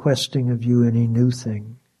not requesting of you any new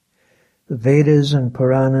thing. The Vedas and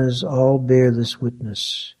Puranas all bear this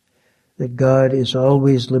witness, that God is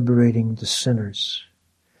always liberating the sinners.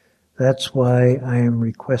 That's why I am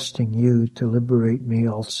requesting you to liberate me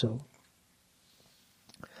also.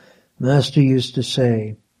 Master used to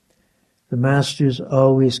say, the masters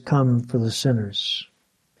always come for the sinners.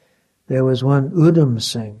 There was one Udham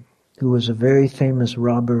Singh, who was a very famous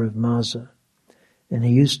robber of Maza, and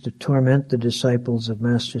he used to torment the disciples of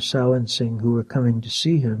Master Sawan Singh who were coming to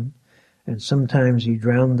see him, and sometimes he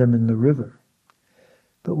drowned them in the river.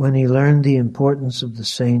 But when he learned the importance of the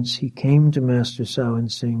saints, he came to Master Sawan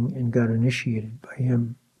Singh and got initiated by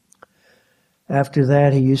him. After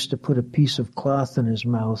that, he used to put a piece of cloth in his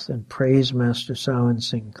mouth and praise Master Sawan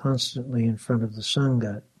Singh constantly in front of the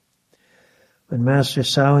Sangat. When Master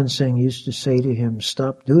Sawan Singh used to say to him,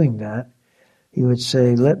 stop doing that, he would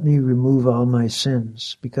say, "Let me remove all my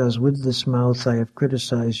sins, because with this mouth I have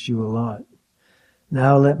criticized you a lot.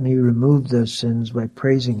 Now let me remove those sins by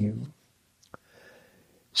praising you."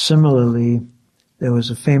 Similarly, there was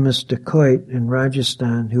a famous dacoit in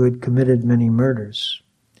Rajasthan who had committed many murders.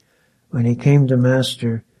 When he came to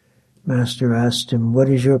Master asked him, "What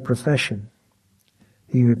is your profession?"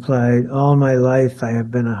 He replied, "All my life I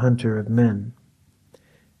have been a hunter of men."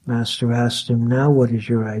 Master asked him, "Now what is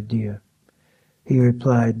your idea?" He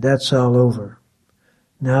replied, "That's all over.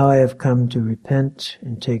 Now I have come to repent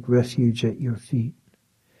and take refuge at your feet."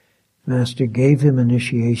 Master gave him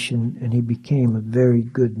initiation, and he became a very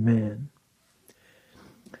good man.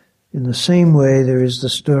 In the same way, there is the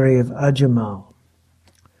story of Agnello.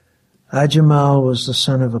 Agnello was the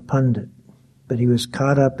son of a pundit, but he was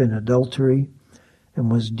caught up in adultery and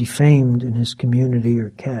was defamed in his community or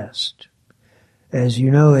caste. As you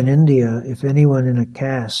know, in India, if anyone in a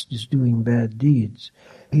caste is doing bad deeds,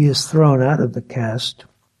 he is thrown out of the caste,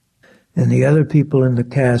 and the other people in the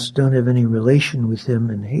caste don't have any relation with him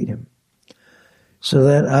and hate him. So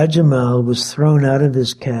that Agnello was thrown out of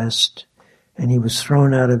his caste, and he was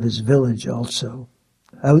thrown out of his village also.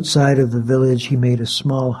 Outside of the village, he made a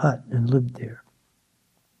small hut and lived there.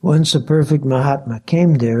 Once a perfect Mahatma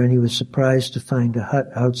came there, and he was surprised to find a hut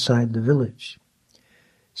outside the village.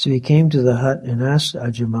 So he came to the hut and asked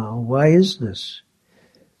Agnello, "Why is this?"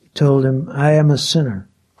 He told him, "I am a sinner.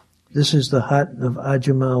 This is the hut of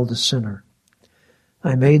Agnello the sinner.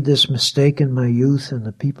 I made this mistake in my youth, and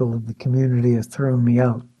the people of the community have thrown me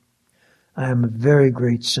out. I am a very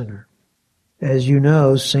great sinner." As you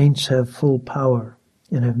know, saints have full power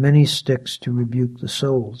and have many sticks to rebuke the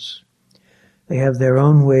souls. They have their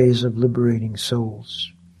own ways of liberating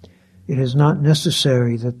souls. It is not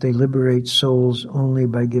necessary that they liberate souls only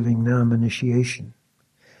by giving Nam initiation.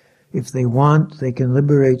 If they want, they can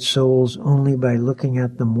liberate souls only by looking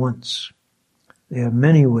at them once. They have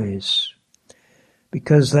many ways.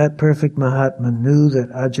 Because that perfect Mahatma knew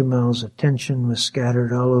that Agnello's attention was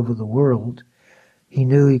scattered all over the world, he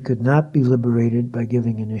knew he could not be liberated by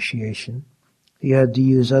giving initiation. He had to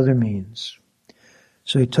use other means.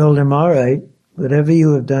 So he told him, "All right, whatever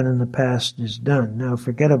you have done in the past is done. Now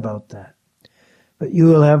forget about that. But you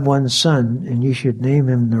will have one son, and you should name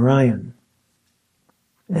him Narayan."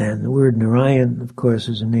 And the word Narayan, of course,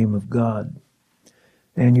 is the name of God.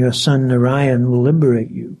 "And your son Narayan will liberate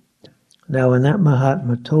you." Now when that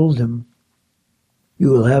Mahatma told him, "You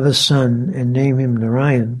will have a son and name him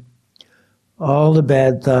Narayan," all the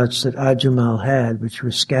bad thoughts that Agnello had, which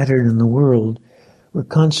were scattered in the world, were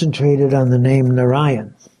concentrated on the name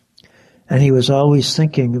Narayan. And he was always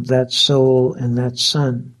thinking of that soul and that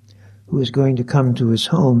son who was going to come to his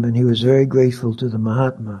home, and he was very grateful to the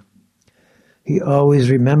Mahatma. He always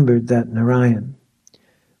remembered that Narayan.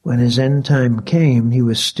 When his end time came, he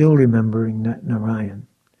was still remembering that Narayan.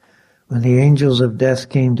 When the angels of death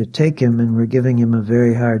came to take him and were giving him a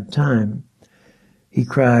very hard time, he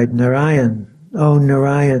cried, "Narayan, oh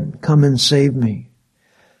Narayan, come and save me."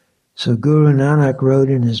 So Guru Nanak wrote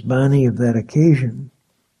in his Bani of that occasion,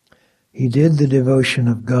 he did the devotion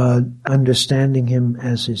of God, understanding him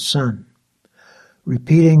as his son.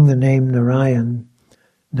 Repeating the name Narayan,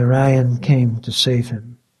 Narayan came to save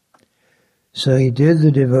him. So he did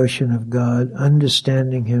the devotion of God,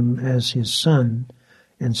 understanding him as his son,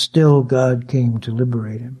 and still God came to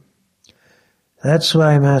liberate him. That's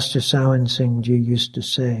why Master Sawan Singh Ji used to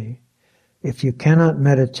say, if you cannot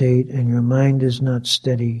meditate and your mind is not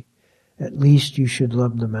steady, at least you should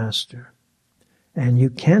love the Master. And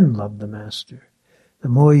you can love the Master. The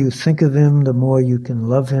more you think of him, the more you can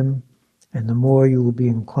love him, and the more you will be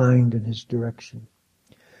inclined in his direction.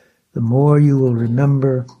 The more you will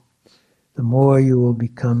remember, the more you will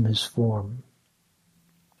become his form.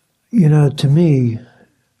 You know, to me,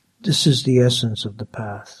 this is the essence of the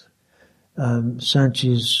path. Sant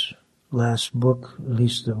Ji's last book, at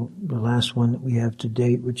least the last one that we have to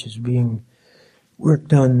date, which is being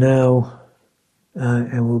worked on now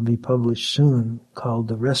and will be published soon, called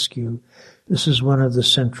The Rescue. This is one of the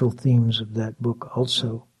central themes of that book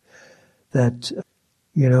also, that,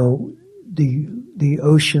 you know, the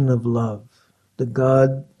ocean of love, the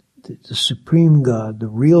God, the supreme God, the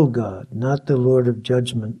real God, not the Lord of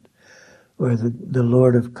judgment or the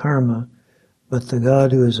Lord of karma, but the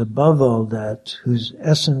God who is above all that, whose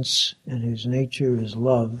essence and whose nature is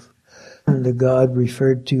love, and the God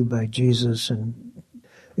referred to by Jesus and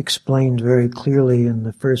explained very clearly in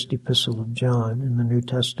the first epistle of John in the New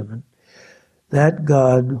Testament. That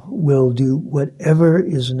God will do whatever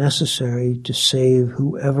is necessary to save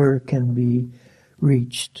whoever can be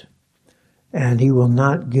reached, and he will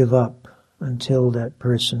not give up until that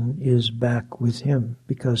person is back with him,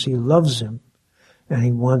 because he loves him and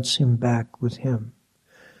he wants him back with him.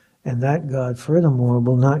 And that God, furthermore,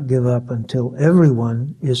 will not give up until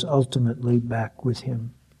everyone is ultimately back with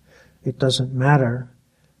him. It doesn't matter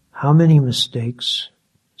how many mistakes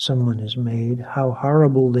someone has made, how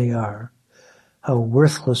horrible they are, how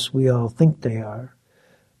worthless we all think they are,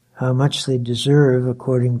 how much they deserve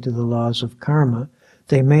according to the laws of karma.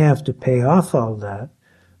 They may have to pay off all that,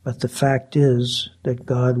 but the fact is that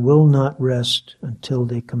God will not rest until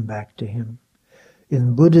they come back to him.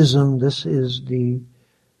 In Buddhism, this is the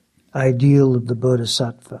ideal of the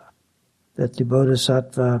Bodhisattva, that the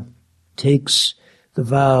Bodhisattva takes the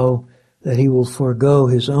vow that he will forego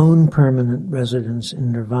his own permanent residence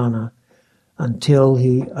in nirvana until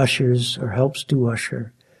he ushers or helps to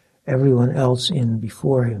usher everyone else in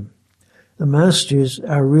before him. The masters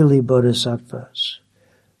are really bodhisattvas.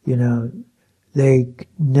 They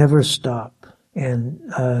never stop, and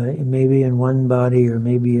maybe in one body or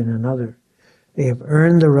maybe in another. They have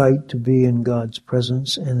earned the right to be in God's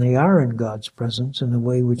presence, and they are in God's presence in a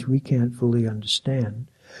way which we can't fully understand.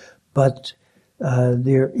 But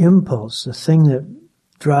their impulse, the thing that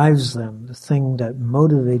drives them, the thing that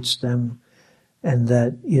motivates them, and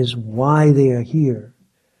that is why they are here,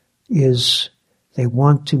 is they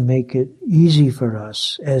want to make it easy for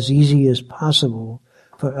us, as easy as possible,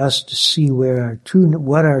 for us to see what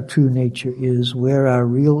our true nature is, where our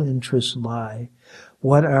real interests lie,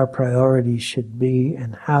 what our priorities should be,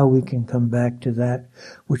 and how we can come back to that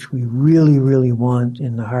which we really, really want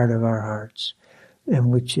in the heart of our hearts,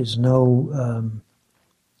 and which is there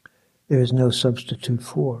is no substitute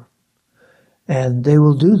for. And they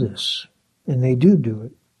will do this, and they do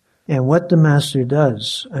it. And what the Master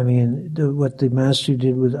does, what the Master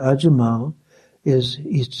did with Ajamal, is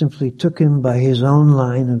he simply took him by his own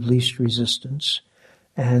line of least resistance,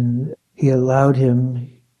 and he allowed him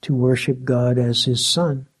to worship God as his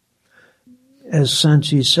son. As Sant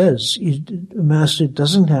Ji says, the Master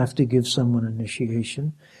doesn't have to give someone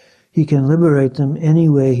initiation. He can liberate them any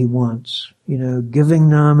way he wants. Giving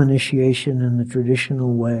Nam initiation in the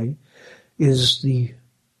traditional way is you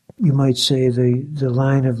might say, the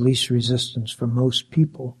line of least resistance for most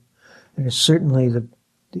people. And it's certainly the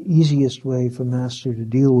easiest way for Master to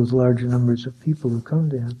deal with larger numbers of people who come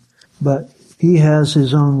to him. But he has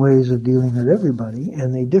his own ways of dealing with everybody,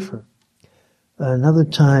 and they differ. Another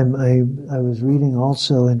time I was reading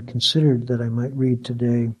also, and considered that I might read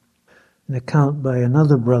today, an account by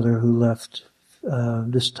another brother who left,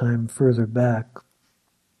 this time further back,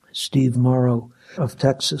 Steve Morrow of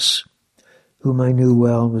Texas, whom I knew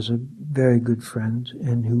well, was a very good friend,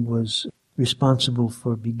 and who was responsible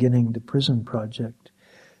for beginning the prison project.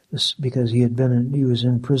 Because he was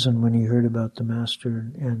in prison when he heard about the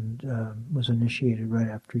Master and was initiated right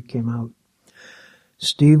after he came out.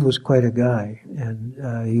 Steve was quite a guy, and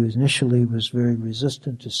he initially was very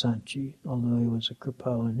resistant to Sant Ji, although he was a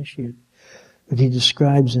Kripal initiate. But he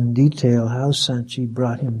describes in detail how Sant Ji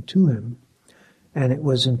brought him to him, and it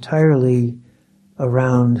was entirely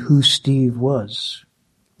around who Steve was.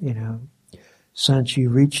 Sant Ji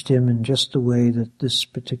reached him in just the way that this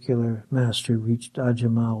particular Master reached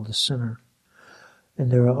Ajamal the sinner. And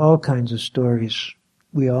there are all kinds of stories.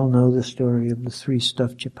 We all know the story of the 3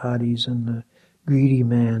 stuffed chapatis and the greedy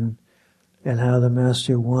man, and how the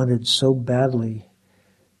Master wanted so badly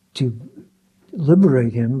to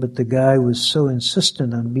liberate him, but the guy was so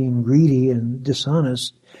insistent on being greedy and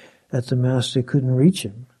dishonest that the Master couldn't reach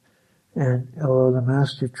him. And although the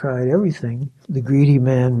Master tried everything, the greedy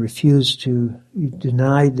man he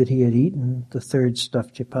denied that he had eaten the 3rd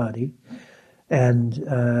stuffed chapati, and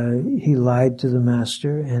he lied to the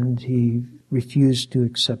Master, and he refused to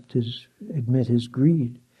admit his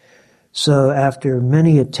greed. So after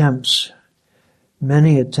many attempts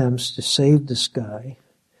to save this guy,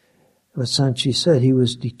 what Sant Ji said, he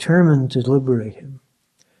was determined to liberate him.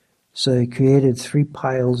 So he created 3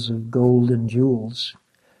 piles of gold and jewels.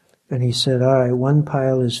 And he said, all right, 1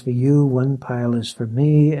 pile is for you, 1 pile is for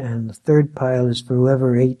me, and the 3rd pile is for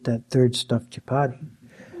whoever ate that 3rd stuffed chapati.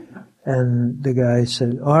 And the guy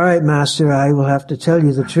said, all right, Master, I will have to tell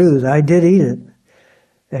you the truth. I did eat it.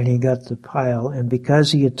 And he got the pile, and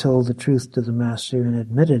because he had told the truth to the Master and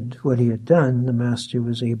admitted what he had done, the Master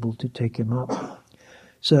was able to take him up.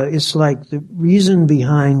 So it's like the reason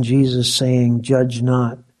behind Jesus saying, judge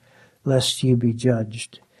not, lest ye be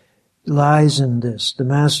judged, lies in this. The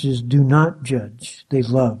Masters do not judge, they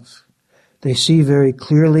love. They see very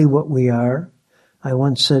clearly what we are. I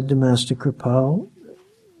once said to Master Kripal,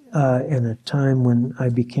 in a time when I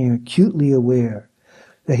became acutely aware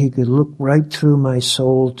that he could look right through my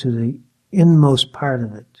soul to the inmost part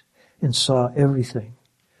of it, and saw everything.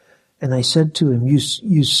 And I said to him, you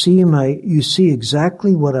see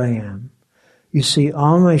exactly what I am. You see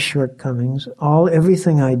all my shortcomings,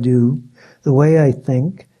 everything I do, the way I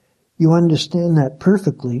think. You understand that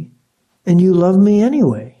perfectly, and you love me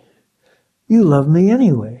anyway. You love me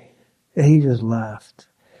anyway. And he just laughed.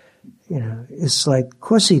 It's like, of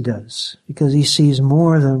course he does, because he sees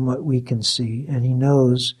more than what we can see, and he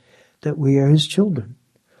knows that we are his children.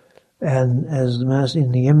 And as the master,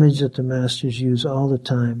 in the image that the masters use all the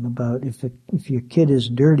time about if your kid is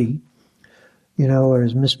dirty, or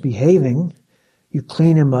is misbehaving, you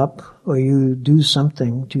clean him up or you do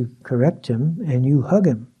something to correct him and you hug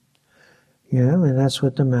him. And that's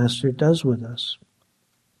what the master does with us.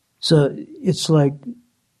 So it's like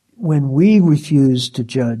when we refuse to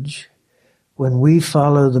judge, when we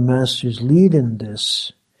follow the master's lead in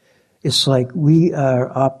this, it's like we are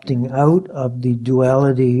opting out of the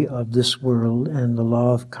duality of this world and the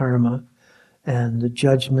law of karma and the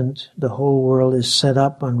judgment. The whole world is set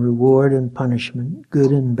up on reward and punishment,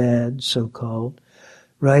 good and bad, so-called,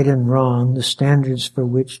 right and wrong, the standards for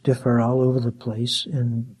which differ all over the place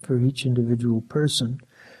and for each individual person.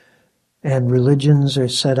 And religions are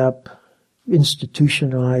set up,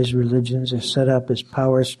 institutionalized religions are set up as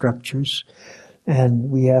power structures, and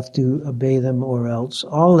we have to obey them or else.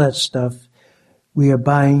 All that stuff we are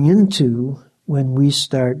buying into when we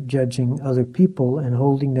start judging other people and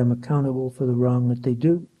holding them accountable for the wrong that they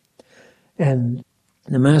do. And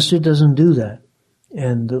the master doesn't do that.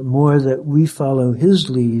 And the more that we follow his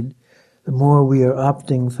lead, the more we are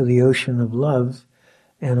opting for the ocean of love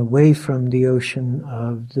and away from the ocean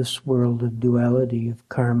of this world of duality, of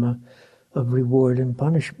karma, of reward and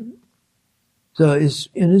punishment. So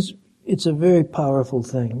it's a very powerful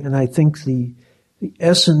thing. And I think the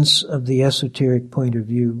essence of the esoteric point of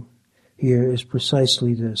view here is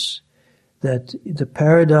precisely this, that the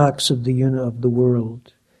paradox of the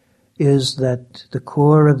world is that the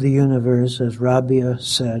core of the universe, as Rabia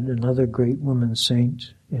said, another great woman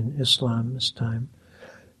saint in Islam this time,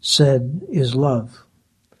 said, is love.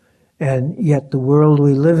 And yet the world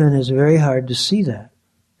we live in is very hard to see that.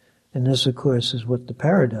 And this, of course, is what the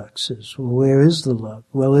paradox is. Well, where is the love?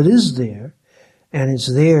 Well, it is there, and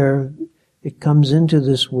it's there. It comes into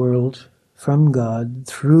this world from God,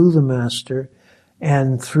 through the Master,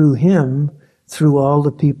 and through Him, through all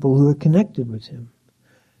the people who are connected with Him.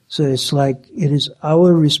 So it's like it is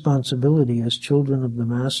our responsibility as children of the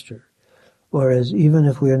Master, or as even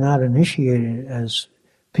if we are not initiated, as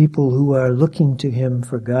people who are looking to Him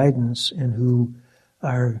for guidance and who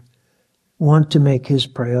want to make His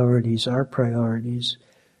priorities our priorities,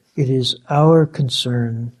 it is our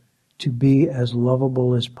concern to be as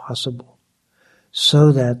lovable as possible,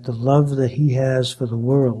 so that the love that He has for the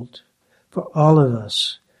world, for all of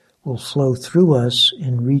us, will flow through us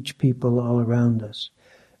and reach people all around us.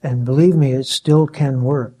 And believe me, it still can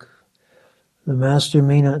work. The Master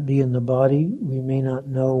may not be in the body. We may not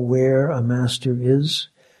know where a Master is.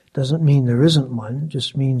 Doesn't mean there isn't one.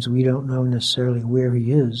 Just means we don't know necessarily where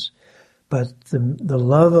He is. But the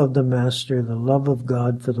love of the Master, the love of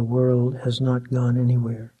God for the world has not gone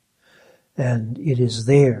anywhere. And it is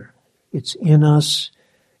there. It's in us.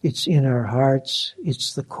 It's in our hearts.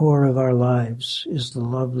 It's the core of our lives, is the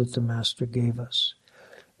love that the Master gave us.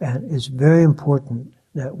 And it's very important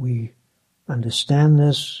that we understand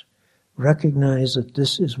this, recognize that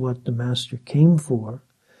this is what the Master came for.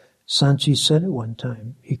 Sant Ji said it one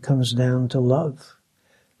time. He comes down to love.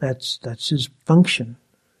 That's his function,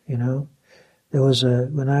 There was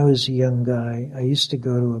when I was a young guy, I used to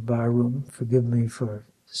go to a bar room, forgive me for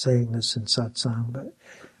saying this in satsang, but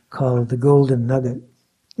called the Golden Nugget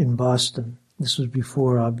in Boston. This was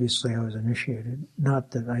before, obviously, I was initiated.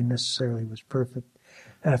 Not that I necessarily was perfect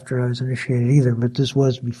after I was initiated either, but this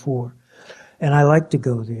was before. And I liked to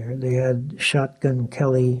go there. They had Shotgun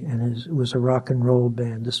Kelly, and it was a rock and roll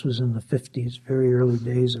band. This was in the 50s, very early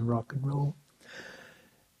days of rock and roll.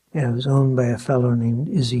 And it was owned by a fellow named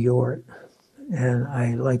Izzy Ort, and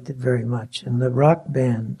I liked it very much. And the rock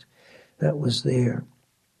band that was there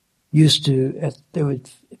they would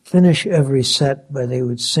finish every set, but they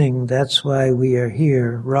would sing, "That's why we are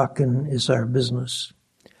here, rockin' is our business."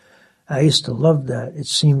 I used to love that. It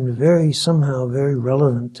seemed somehow very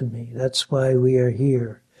relevant to me. That's why we are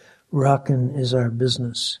here. Rockin' is our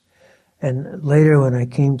business. And later when I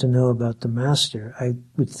came to know about the Master, I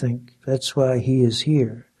would think, that's why he is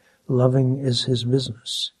here. Loving is his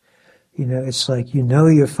business. It's like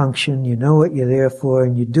your function, you know what you're there for,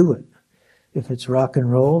 and you do it. If it's rock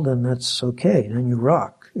and roll, then that's okay. Then you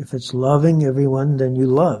rock. If it's loving everyone, then you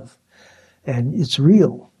love. And it's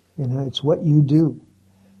real. It's what you do.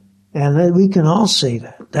 And we can all say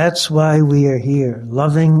that. That's why we are here.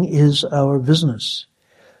 Loving is our business.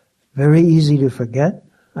 Very easy to forget.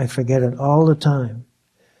 I forget it all the time.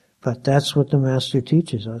 But that's what the Master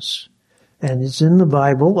teaches us. And it's in the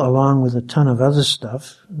Bible along with a ton of other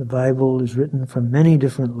stuff. The Bible is written from many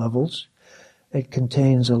different levels. It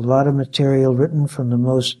contains a lot of material written from the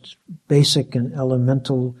most basic and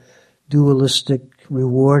elemental dualistic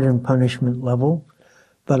reward and punishment level.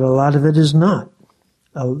 But a lot of it is not.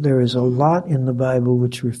 There is a lot in the Bible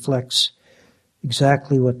which reflects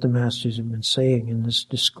exactly what the Masters have been saying in this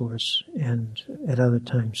discourse and at other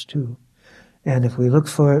times too. And if we look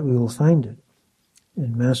for it, we will find it.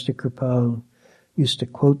 And Master Kripal used to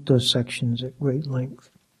quote those sections at great length.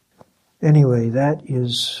 Anyway, that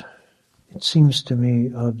is, it seems to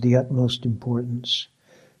me, of the utmost importance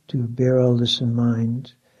to bear all this in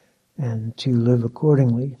mind and to live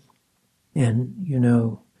accordingly. And,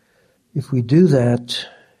 if we do that,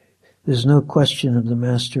 there's no question of the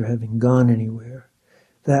Master having gone anywhere.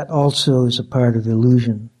 That also is a part of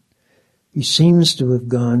illusion. He seems to have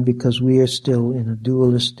gone because we are still in a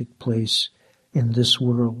dualistic place in this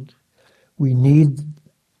world. We need,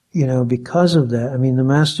 because of that, the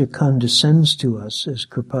Master condescends to us, as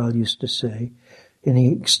Kripal used to say, and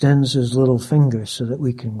he extends his little finger so that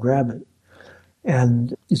we can grab it.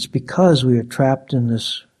 And it's because we are trapped in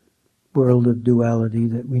this world of duality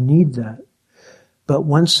that we need that. But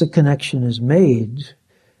once the connection is made,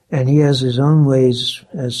 and he has his own ways,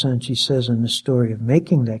 as Sant Ji says in the story, of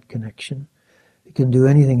making that connection, he can do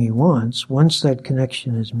anything he wants. Once that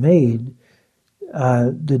connection is made,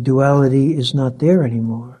 the duality is not there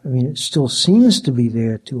anymore. It still seems to be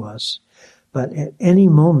there to us, but at any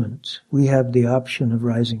moment we have the option of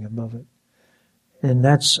rising above it. And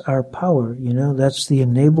that's our power, that's the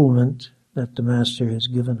enablement that the Master has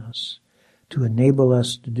given us, to enable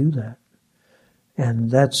us to do that.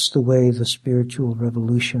 And that's the way the spiritual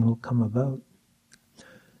revolution will come about.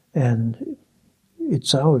 And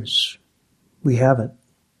it's ours. We have it.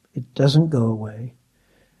 It doesn't go away.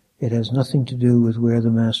 It has nothing to do with where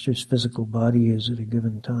the Master's physical body is at a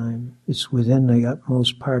given time. It's within the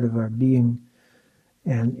utmost part of our being,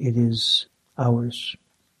 and it is ours.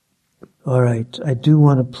 All right, I do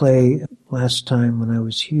want to play, last time when I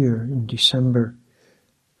was here in December,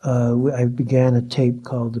 I began a tape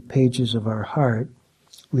called The Pages of Our Heart,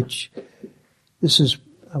 which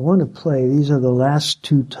I want to play. These are the last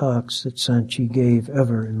 2 talks that Sant Ji gave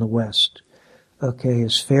ever in the West. Okay,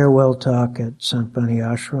 his farewell talk at Sant Bani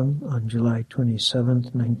Ashram on July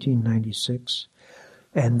 27th, 1996.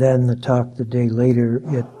 And then the talk the day later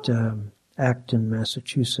at Acton,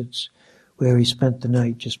 Massachusetts, where he spent the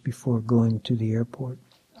night just before going to the airport.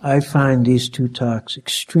 I find these 2 talks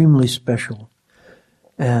extremely special.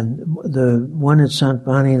 And the one at Sant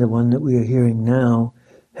Bani, the one that we are hearing now,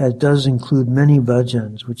 does include many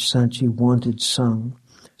bhajans which Sant Ji wanted sung.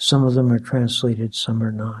 Some of them are translated, some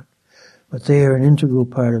are not. But they are an integral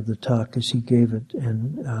part of the talk as he gave it,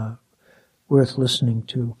 and worth listening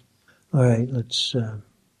to. All right, let's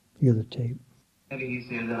hear the tape. He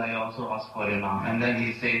says that I also ask for it now. And then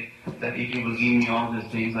he said that if you will give me all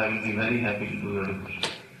these things, I will be very happy to do your devotion.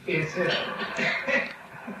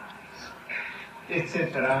 ਇਸੇ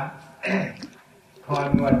ਤਰ੍ਹਾਂ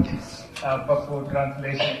ਤੁਹਾਨੂੰ Pappu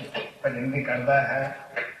translation ਭਜਨ ਵੀ ਕਰਦਾ ਹੈ।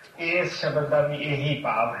 ਇਸ ਸ਼ਬਦ ਦਾ ਵੀ ਇਹੀ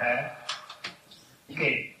ਭਾਵ ਹੈ ਕਿ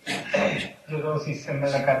ਜਦੋਂ ਅਸੀਂ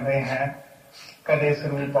ਸਿਮਰਨ ਕਰਦੇ ਹਾਂ, ਕਦੇ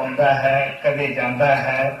ਸਰੂਪ ਆਉਂਦਾ ਹੈ, ਕਦੇ ਜਾਂਦਾ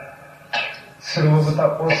ਹੈ। ਸਰੂਪ ਤਾਂ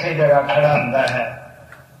ਉਸੇ ਜਗ੍ਹਾ ਖੜਾ ਹੁੰਦਾ ਹੈ,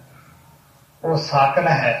 ਉਹ ਸਾਕਨ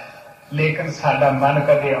ਹੈ, ਲੇਕਿਨ ਸਾਡਾ ਮਨ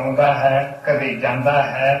ਕਦੇ ਆਉਂਦਾ ਹੈ, ਕਦੇ ਜਾਂਦਾ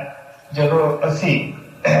ਹੈ। ਜਦੋਂ ਅਸੀਂ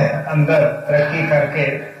अंदर तरक्की करके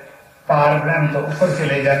पार ब्रह्म तो ऊपर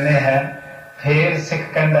चले जाने हैं, फिर सिख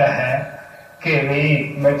कहता है कि भी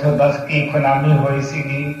मैथों दस की खुनामी हुई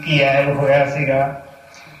सीगी, की ऐब होया सीगा,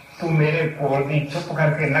 तू मेरे कोल दी चुप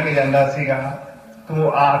करके लंघ जांदा सीगा, तू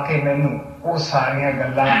आके मैनू वो सारियां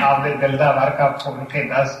गल्लां आपदे दिल दा वरका खोल के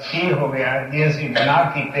दस की हो गया। जे असीं गुनाह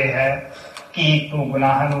कीते है कि तू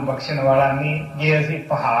गुनाहां नूं बख्शण वाला नहीं, जे असीं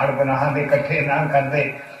पहाड़ गुनाहां दे इकट्ठे ना करदे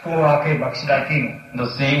तू आके बख्शदा की। The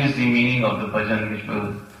same is the meaning of the bhajan which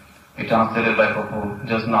we translated by Prabhu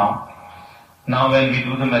just now. Now when we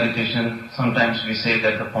do the meditation, sometimes we say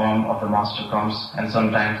that the form of the Master comes and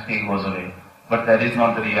sometimes he goes away. But that is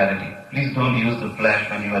not the reality. Please don't use the flash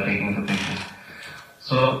when you are taking the pictures.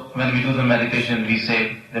 So when we do the meditation, we say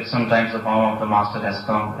that sometimes the form of the Master has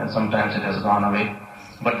come and sometimes it has gone away.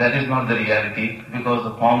 But that is not the reality, because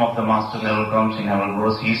the form of the Master never comes, he never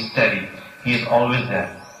goes. He is steady. He is always there.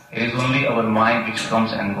 It is only our mind which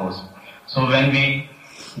comes and goes. So when we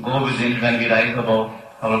go within, when we rise above,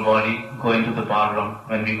 our body, go into the ballroom,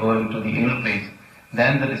 when we go into the inner place,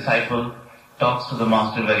 then the disciple talks to the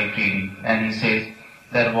master very freely and he says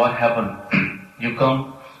that what happened? You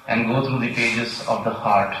come and go through the pages of the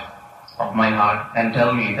heart, of my heart, and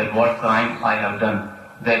tell me that what crime I have done,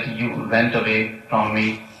 that you went away from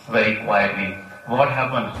me very quietly. What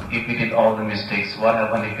happened if we did all the mistakes? What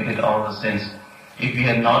happened if we did all the sins? If we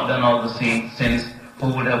had not done all the sins,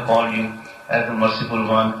 who would have called you as the merciful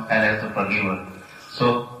one and as the forgiver?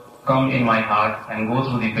 So come in my heart and go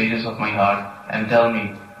through the pages of my heart and tell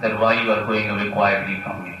me that why you are going away quietly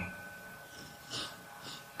from me.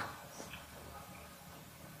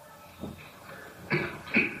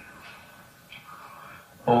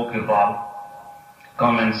 O Kripal,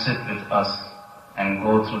 come and sit with us and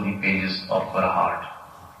go through the pages of our heart.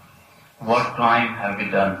 What crime have we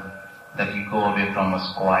done that you go away from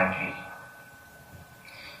us quietly?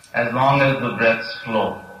 As long as the breaths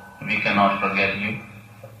flow, we cannot forget you.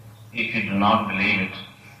 If you do not believe it,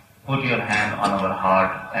 put your hand on our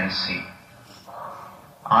heart and see.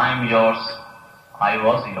 I am yours, I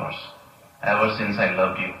was yours, ever since I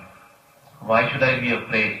loved you. Why should I be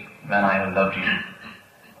afraid when I have loved you?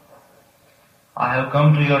 I have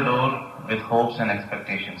come to your door with hopes and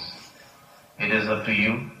expectations. It is up to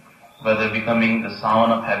you whether becoming the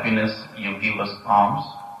sound of happiness you give us alms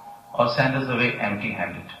or send us away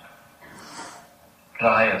empty-handed.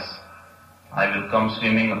 Try us. I will come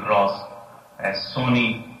swimming across as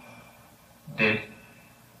Sony did,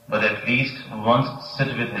 but at least once sit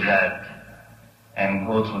with Hidayat and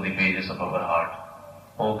go through the pages of our heart.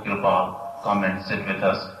 O Kripal, come and sit with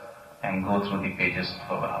us and go through the pages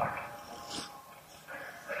of our heart.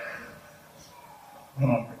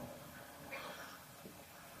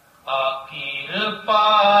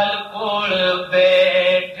 Kirpal kol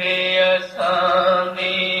baithe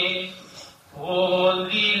asande, phol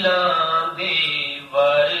dilande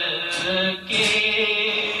var ke,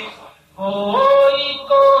 hoi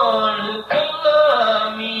kaun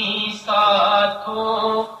kalami saatho,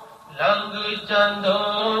 lang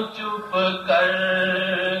jandon chup kar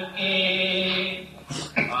ke.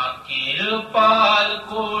 Kirpal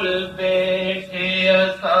kol baithe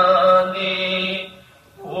asande,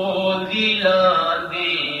 phol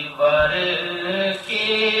dilande var ke,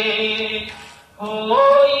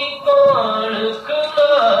 hoi kaun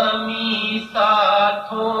kalami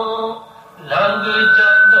saatho, lang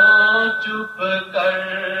jandon chup kar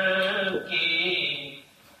ke,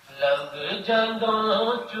 lang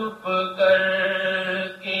jandon chup kar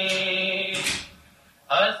ke.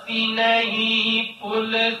 ਅਸੀਂ ਨਹੀਂ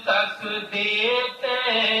ਭੁੱਲ ਸਕਦੇ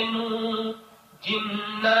ਤੈਨੂੰ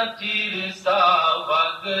ਜਿੰਨਾ ਚਿਰ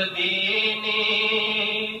ਸਾਵਗਦੇ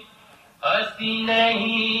ਨੇ, ਅਸੀਂ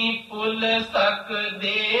ਨਹੀਂ ਭੁੱਲ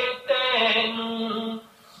ਸਕਦੇ ਤੈਨੂੰ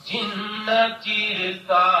ਜਿੰਨਾ ਚਿਰ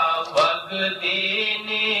ਸਾਵਗਦੇ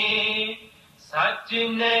ਨੇ, ਸੱਚ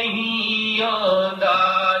ਨਹੀਂ ਆਉਂਦਾ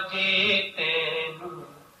ਜੇ ਤੈਨੂੰ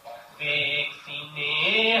ਵੇਖ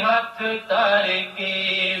ਸੀਨੇ ਹੱਥ ਧਰ ਕੇ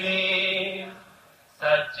ਵੇ,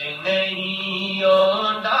 ਸੱਚ ਨਹੀਂ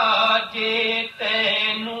ਆਉਂਦਾ ਜੇ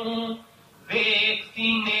ਤੈਨੂੰ ਵੇਖ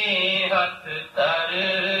ਸੀਨੇ ਹੱਥ ਧਰ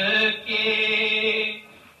ਕੇ,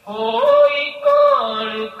 ਹੋਈ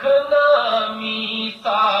ਕੌਣ ਖਨਾਮੀ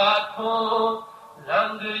ਸਾਥੋਂ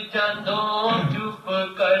ਲੰਘ ਜਾਂਦੋਂ ਚੁੱਪ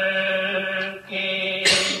ਕਰਕੇ।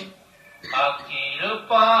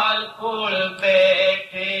 ਕਿਰਪਾਲ ਕੋਲ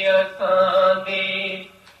ਬੈਠੇ ਅਸਾਂ ਦੇ,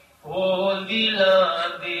 ਫੋਲ ਦਿਲਾਂ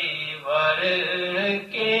ਦੇ ਵਰ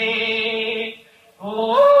ਕੇ,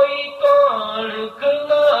 ਹੋਈ ਕੌਣ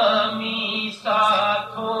ਖਨਾਮੀ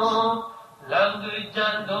ਸਾਥੋਂ ਲੰਘ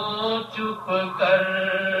ਜਾਂਦੋਂ ਚੁੱਪ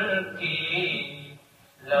ਕਰਕੇ,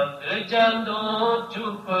 ਲੰਘ ਜਾਂਦੋਂ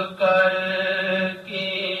ਚੁੱਪ ਕਰਕੇ।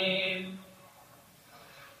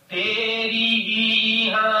 ਤੇਰੀ ਹੀ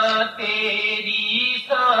ਹਾਂ ਤੇਰੀ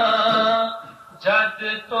ਸਾਂ ਜਦ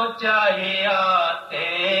ਤੋਂ ਚਾਹਿਆ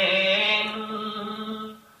ਤੈਨੂੰ,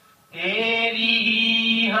 ਤੇਰੀ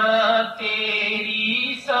ਹੀ ਹਾਂ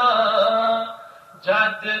ਤੇਰੀ ਸਾਂ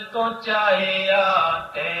ਜਦ ਤੋਂ ਚਾਹਿਆ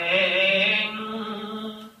ਤੈਨੂੰ,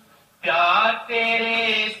 ਪਿਆਰ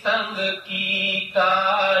ਤੇਰੇ ਸੰਗ ਕੀਤਾ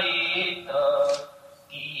ਏ ਤਾਂ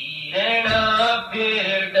ਕੀ ਰਹਿਣਾ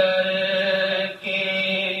ਫਿਰ ਡਰ ਕੇ,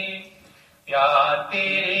 ਪਿਆਰ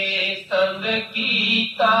ਤੇਰੇ ਸੰਗ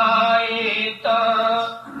ਕੀਤਾ ਏ ਤਾਂ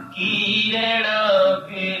ਕੀ ਰਹਿਣਾ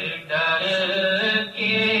ਫਿਰ ਡਰ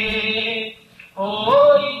ਕੇ,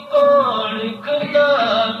 ਹੋਈ ਕੌਣ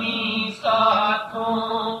ਖਨਾਮੀ ਸਾਥੋਂ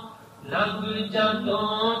ਲੰਘ ਜਾਂਦੋਂ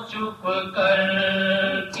ਚੁੱਪ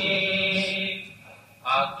ਕਰਕੇ।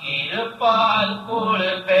 ਕਿਰਪਾਲ ਕੋਲ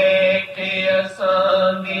ਬੈਠੇ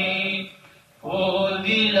ਅਸਾਂ ਦੇ, ਫੋਲ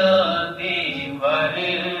ਦੀ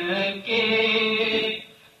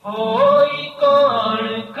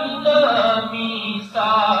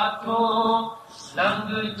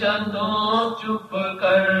जदों चुप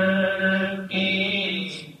करके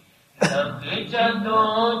लंघ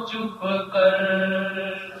जदों चुप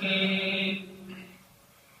करके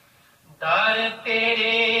दर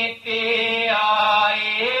तेरे ते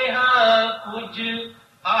आए हाँ कुछ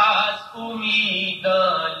आस उम्मीद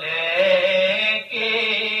लेके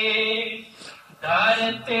दर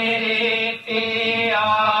तेरे ते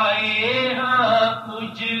आए हाँ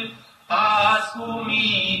कुछ आस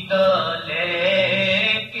उम्मीद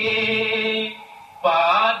लेके पा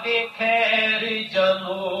दे खैर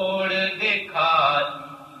जमोड़ दे खाली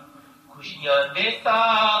खुशियां दे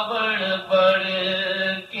सावण बन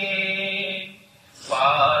के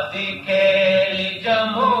पा दे खैर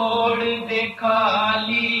जमोड़ दे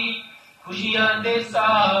खाली खुशियां दे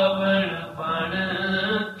सावण बन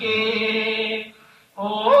के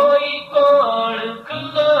होई कौन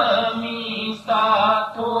कलामी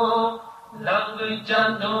साथों लंघ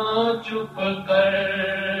जदों चुप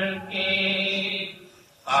करके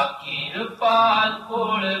आखिर पाल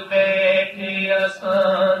कोल बैठे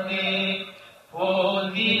असांदे फूल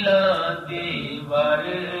दिलां दे वर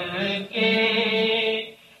के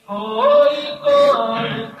होई कौन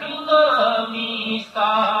कलामी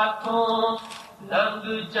साथों लंघ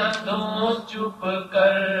जदों चुप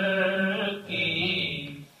करके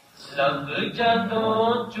लंघ जदों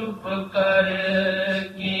चुप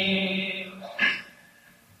करके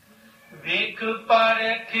वेख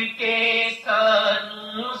परख के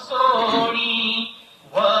सानू सोनी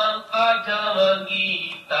वहां आ जावांगी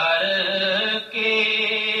तर के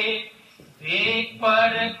वेख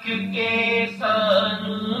परख के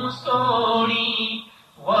सानू सोनी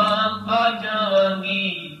वहां आ जावांगी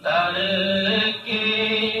तर के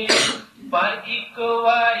पर एक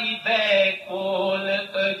वारी बैकोल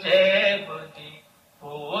जैब दे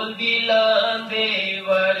फूल दिलां दे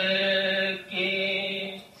वर के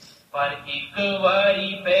पर एक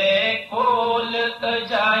वारी बैकोल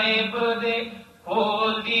जाएब दे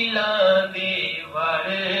फूल दिलां दे वर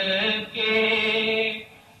के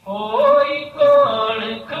होई कौन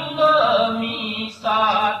कलामी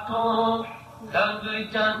साथों लंघ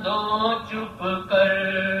जदों चुप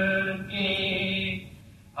करके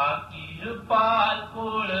आखिर पाल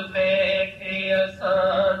कोल बैठे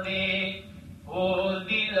असांदे फूल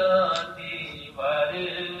दिलां दे वर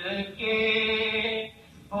के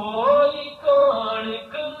होई कौन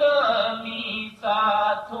कलामी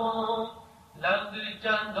साथों लंघ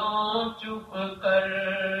जदों चुप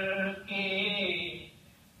करके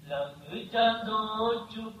लंघ जदों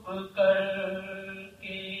चुप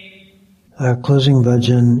करके. Our closing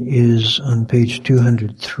bhajan is on page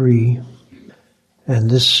 203, and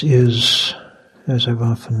this is, as I've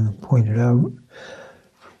often pointed out,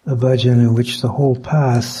 a bhajan in which the whole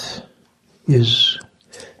path is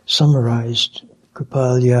summarized.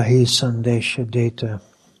 Kripal Yahi Sandesha Deta.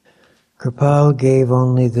 Kripal gave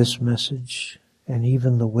only this message, and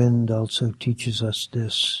even the wind also teaches us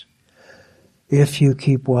this. If you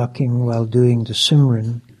keep walking while doing the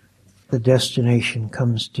Simran, the destination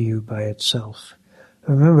comes to you by itself.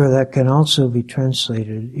 Remember, that can also be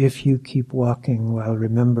translated, if you keep walking while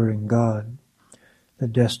remembering God, the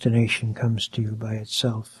destination comes to you by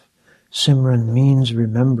itself. Simran means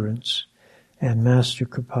remembrance, and Master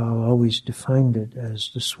Kripal always defined it as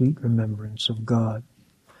the sweet remembrance of God.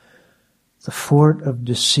 The fort of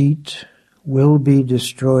deceit will be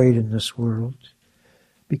destroyed in this world,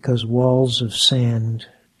 because walls of sand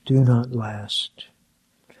do not last.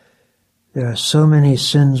 There are so many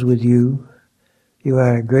sins with you. You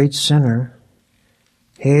are a great sinner.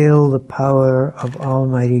 Hail the power of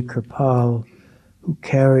Almighty Kripal, who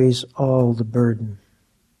carries all the burden.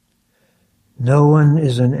 No one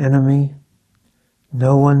is an enemy.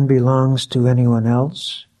 No one belongs to anyone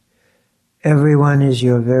else. Everyone is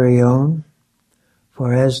your very own.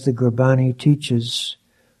 For as the Gurbani teaches,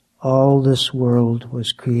 all this world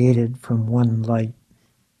was created from one light.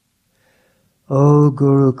 O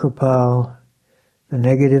Guru Kripal, the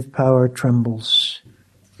negative power trembles,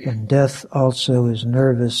 and death also is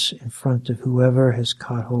nervous in front of whoever has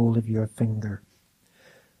caught hold of your finger.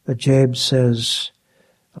 Ajab says,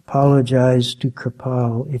 apologize to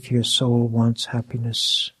Kripal if your soul wants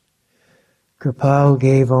happiness. Kripal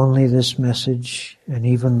gave only this message, and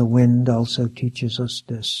even the wind also teaches us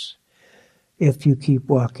this. If you keep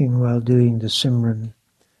walking while doing the Simran,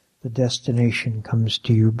 the destination comes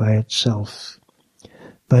to you by itself.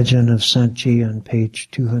 Bhajan of Sant Ji on page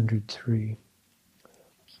 203.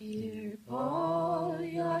 Kirpal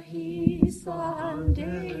yahi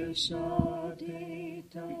sandesha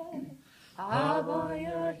deta,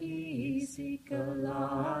 avayahi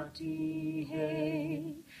sikalati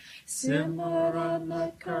hai, सिमरन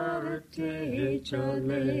करते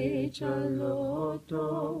चले चलो तो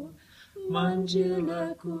मंजिल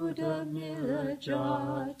खुद मिल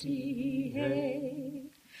जाती है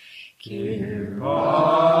कृपा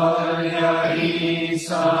यही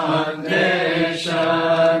संदेश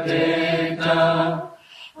देता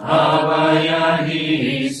अब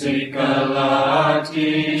यही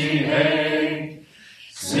सिखलाती है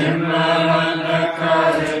सिमरन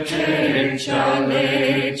करते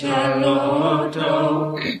चले चलो तो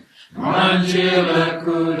मंजिल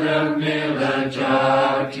खुद मिल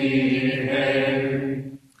जाती है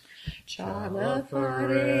चाल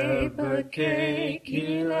फरे बके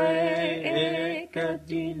खिले एक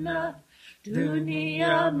दिन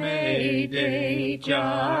दुनिया में दे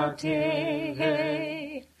जाते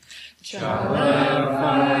हैं चाल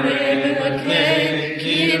फरे बके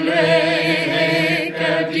खिले एक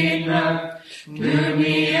दिन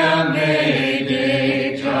दुनिया में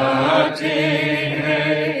दे जाते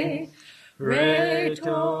हैं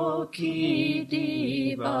रेतों की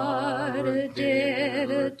दीवार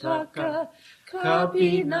देर तक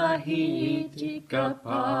कभी नहीं टिक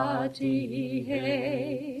पाती है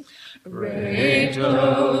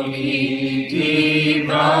रेतों की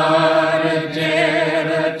दीवार देर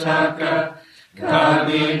तक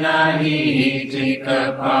कभी नहीं टिक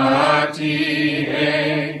पाती है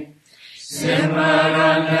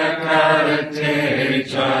सिमरन करते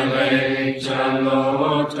चले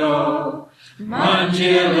चलो तो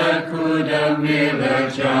मंजिल खुद मिल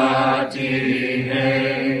जाती है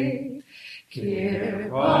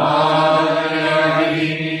कृपा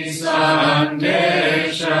यही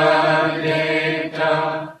संदेश देता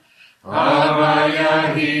अब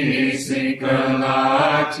यही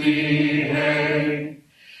सिखलाती है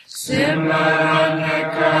सिमरन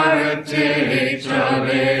करते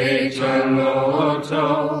चले चलो तो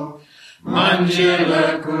मंजिल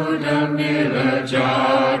खुद मिल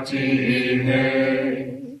जाती है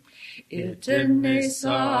इतने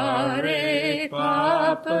सारे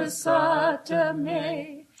पाप साथ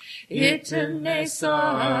में इतने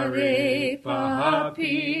सारे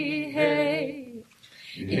पापी है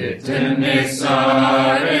इतने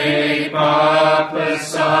सारे पाप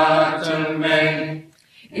साथ में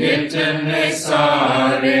इतने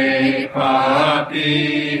सारे पापी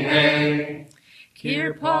है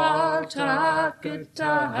कृपा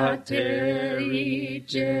ताकता तेरी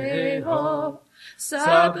जय हो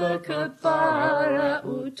सब कपारा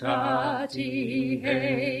उठाती है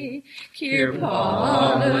कृपा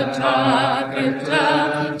ताकता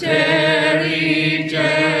तेरी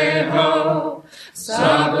जय हो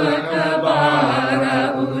सब कपारा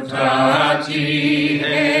उठाती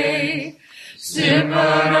है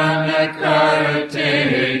सिमरन करते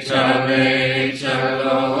चले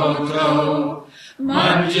चलो तो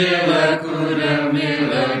मंजिल खुद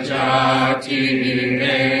मिल जाती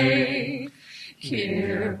है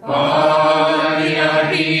कृपा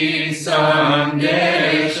यही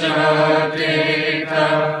संदेश देता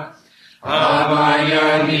अब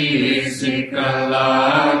यही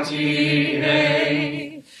सिखलाती है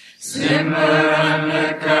सिमरन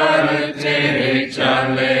करते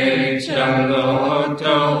चले चलो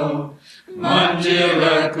तो मंजिल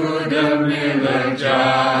खुद मिल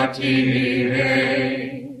जाती है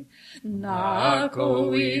ना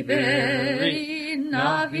कोई बैरी ना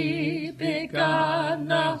ही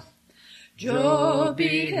बेगाना जो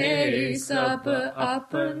भी है सब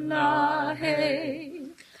अपना है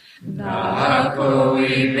ना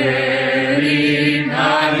कोई बैरी ना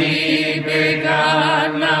ही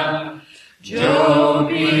बेगाना जो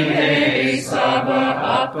भी है सब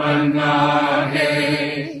अपना है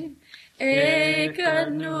एक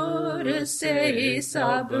नूर से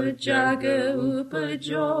सब जग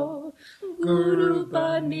उपजो गुरु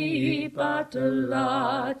बनी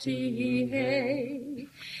बतलाती है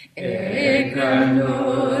एक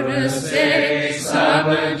नूर से सब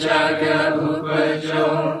जग उपजो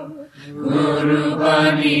गुरु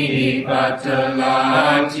बनी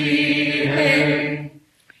बतलाती है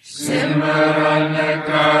सिमरन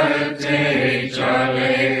करते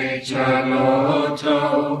चले चलो तो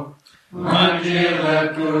मंजिल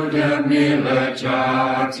खुद मिल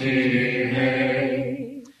जाती है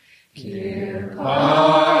कृपा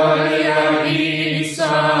यही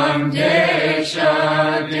संदेश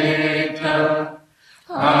देता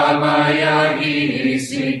अब यही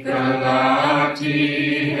सिखलाती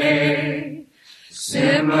है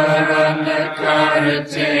सिमरन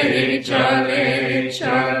करते चले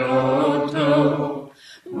चलो तो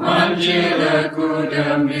मंजिल खुद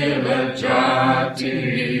मिल जाती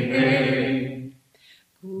है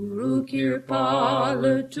गुरु कृपाल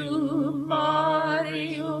तुम्हारी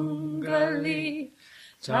उंगली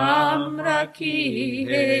tam rakhi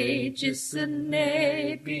hai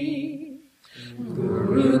jisne bhi.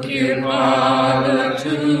 Guru Kirpala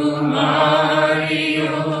tumhari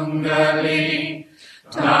ungali,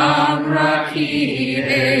 tam rakhi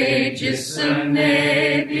hai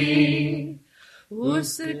jisne bhi.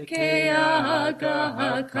 Uske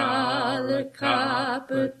aga kal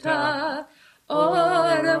kapta,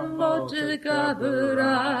 और मोट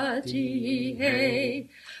घबराती है.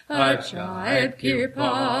 अजायब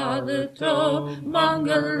कृपाल तो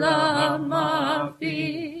मंगला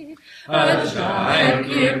माफी. अजायब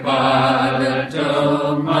कृपाल तो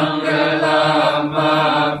मंगला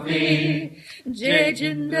माफी. जय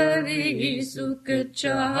जिंदगी सुख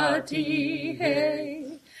चाहती है.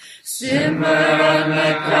 सिमरन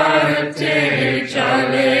करते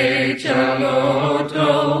चले चलो तो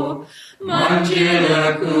मंजिल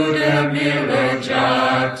खुद मिल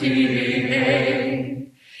जाती है.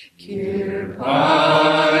 कृपा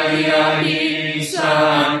यही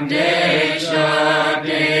संदेश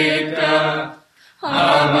देता,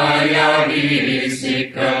 हमें यही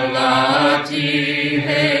सिखलाती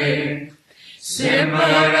है.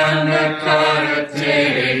 सिमरन करते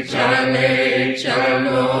चले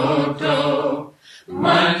चलो तो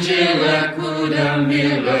मंजिल खुद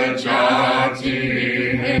मिल जाती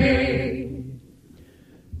है.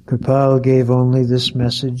 Kripal gave only this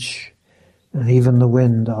message, and even the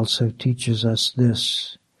wind also teaches us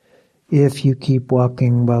this. If you keep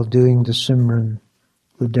walking while doing the Simran,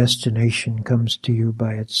 the destination comes to you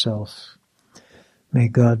by itself. May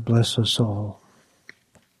God bless us all.